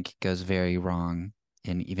I think goes very wrong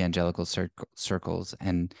in evangelical circles,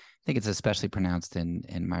 and I think it's especially pronounced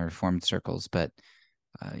in my Reformed circles. But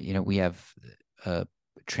we have a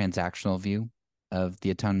transactional view of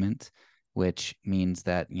the atonement, which means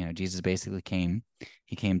that Jesus basically came.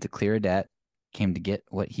 He came to clear a debt, came to get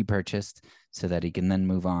what he purchased, so that he can then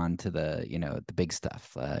move on to the big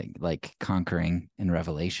stuff, like conquering in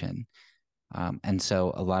Revelation. And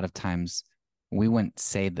so a lot of times we wouldn't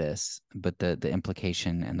say this, but the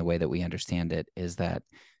implication and the way that we understand it is that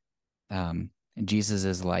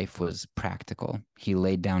Jesus's life was practical. He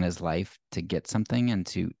laid down his life to get something and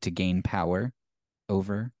to gain power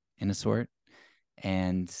over, in a sort.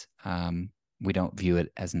 And we don't view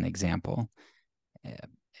it as an example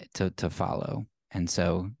to follow. And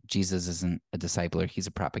so Jesus isn't a discipler; he's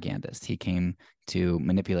a propagandist. He came to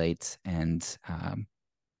manipulate and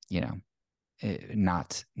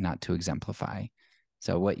not to exemplify.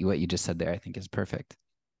 So what you just said there, I think, is perfect.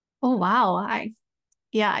 Oh wow,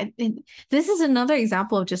 this is another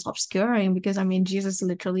example of just obscuring, because I mean Jesus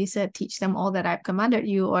literally said, "Teach them all that I've commanded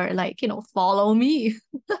you," or like, follow me.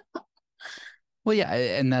 Well, yeah,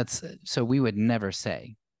 and that's so we would never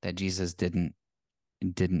say that Jesus didn't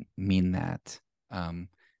mean that,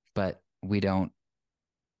 but we don't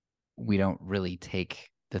really take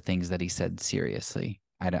the things that he said seriously.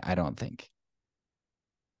 I don't think.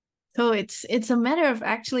 So it's a matter of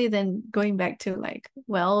actually then going back to like,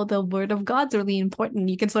 well, the word of God's really important.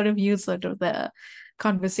 You can sort of use sort of the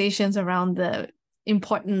conversations around the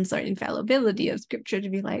importance or infallibility of scripture to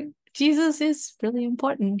be like, Jesus is really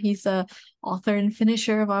important. He's a author and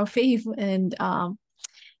finisher of our faith. And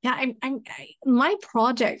yeah, my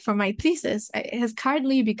project for my thesis has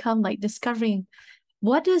currently become like discovering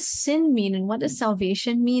what does sin mean and what does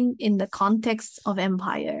salvation mean in the context of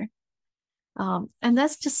empire. And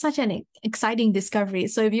that's just such an exciting discovery.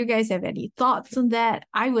 So if you guys have any thoughts on that,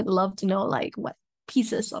 I would love to know like what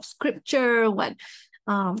pieces of scripture, what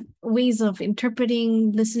ways of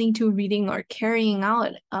interpreting, listening to, reading, or carrying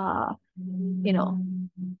out,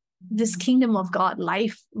 this kingdom of God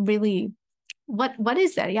life really. What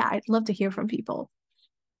is that? Yeah, I'd love to hear from people.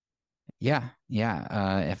 Yeah.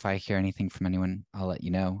 If I hear anything from anyone, I'll let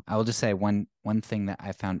you know. I will just say one thing that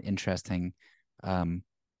I found interesting. I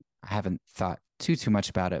haven't thought too much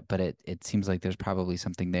about it, but it seems like there's probably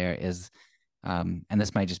something there. And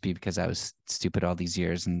this might just be because I was stupid all these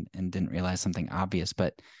years and didn't realize something obvious.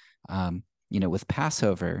 But with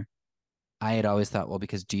Passover, I had always thought, well,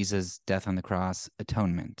 because Jesus' death on the cross,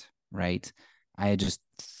 atonement, right? I had just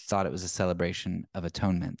thought it was a celebration of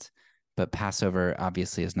atonement. But Passover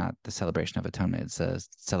obviously is not the celebration of atonement. It's a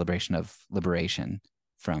celebration of liberation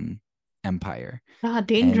from empire.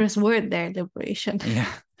 Dangerous word there, liberation.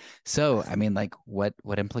 Yeah. So, I mean, like, what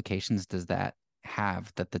implications does that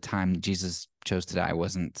have, that the time Jesus chose to die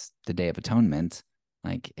wasn't the Day of Atonement,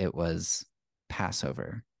 like it was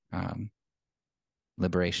Passover,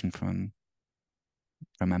 liberation from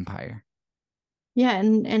empire. Yeah,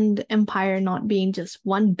 and empire not being just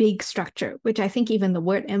one big structure, which I think even the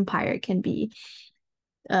word empire can be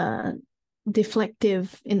deflective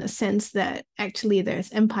in a sense that actually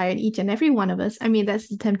there's empire in each and every one of us. I mean, that's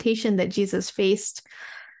the temptation that Jesus faced.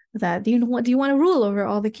 That do you want to rule over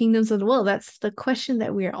all the kingdoms of the world? That's the question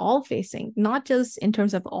that we're all facing, not just in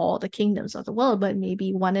terms of all the kingdoms of the world, but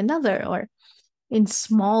maybe one another or in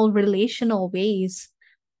small relational ways.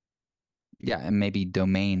 Yeah, and maybe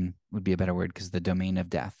domain would be a better word, because the domain of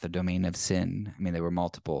death, the domain of sin. I mean, there were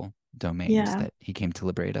multiple domains that he came to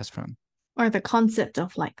liberate us from. Or the concept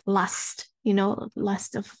of like lust,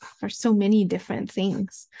 lust for so many different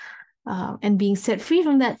things. And being set free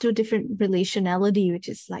from that to a different relationality, which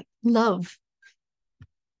is like love.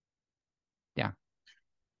 Yeah.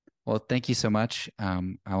 Well, thank you so much. I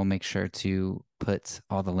will make sure to put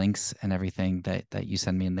all the links and everything that you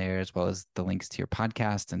send me in there, as well as the links to your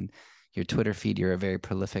podcast and your Twitter feed. You're a very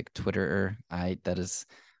prolific Twitterer. That is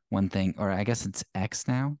one thing, or I guess it's X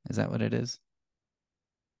now. Is that what it is?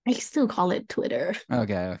 I still call it Twitter.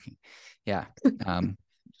 Okay. Yeah.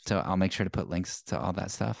 So I'll make sure to put links to all that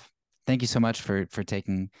stuff. Thank you so much for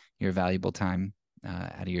taking your valuable time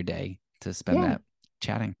out of your day to spend that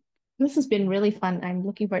chatting. This has been really fun. I'm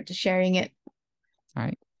looking forward to sharing it. All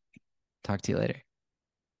right. Talk to you later.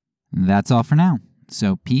 That's all for now.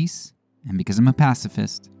 So peace And because I'm a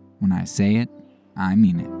pacifist, when I say it, I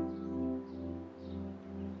mean it.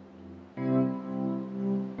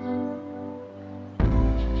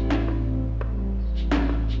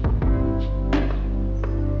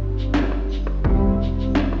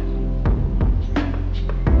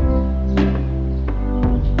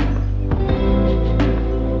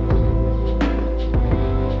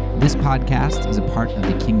 This podcast is a part of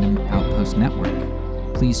the Kingdom Outpost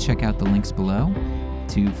Network. Please check out the links below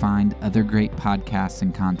to find other great podcasts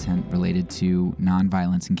and content related to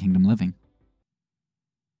nonviolence and kingdom living.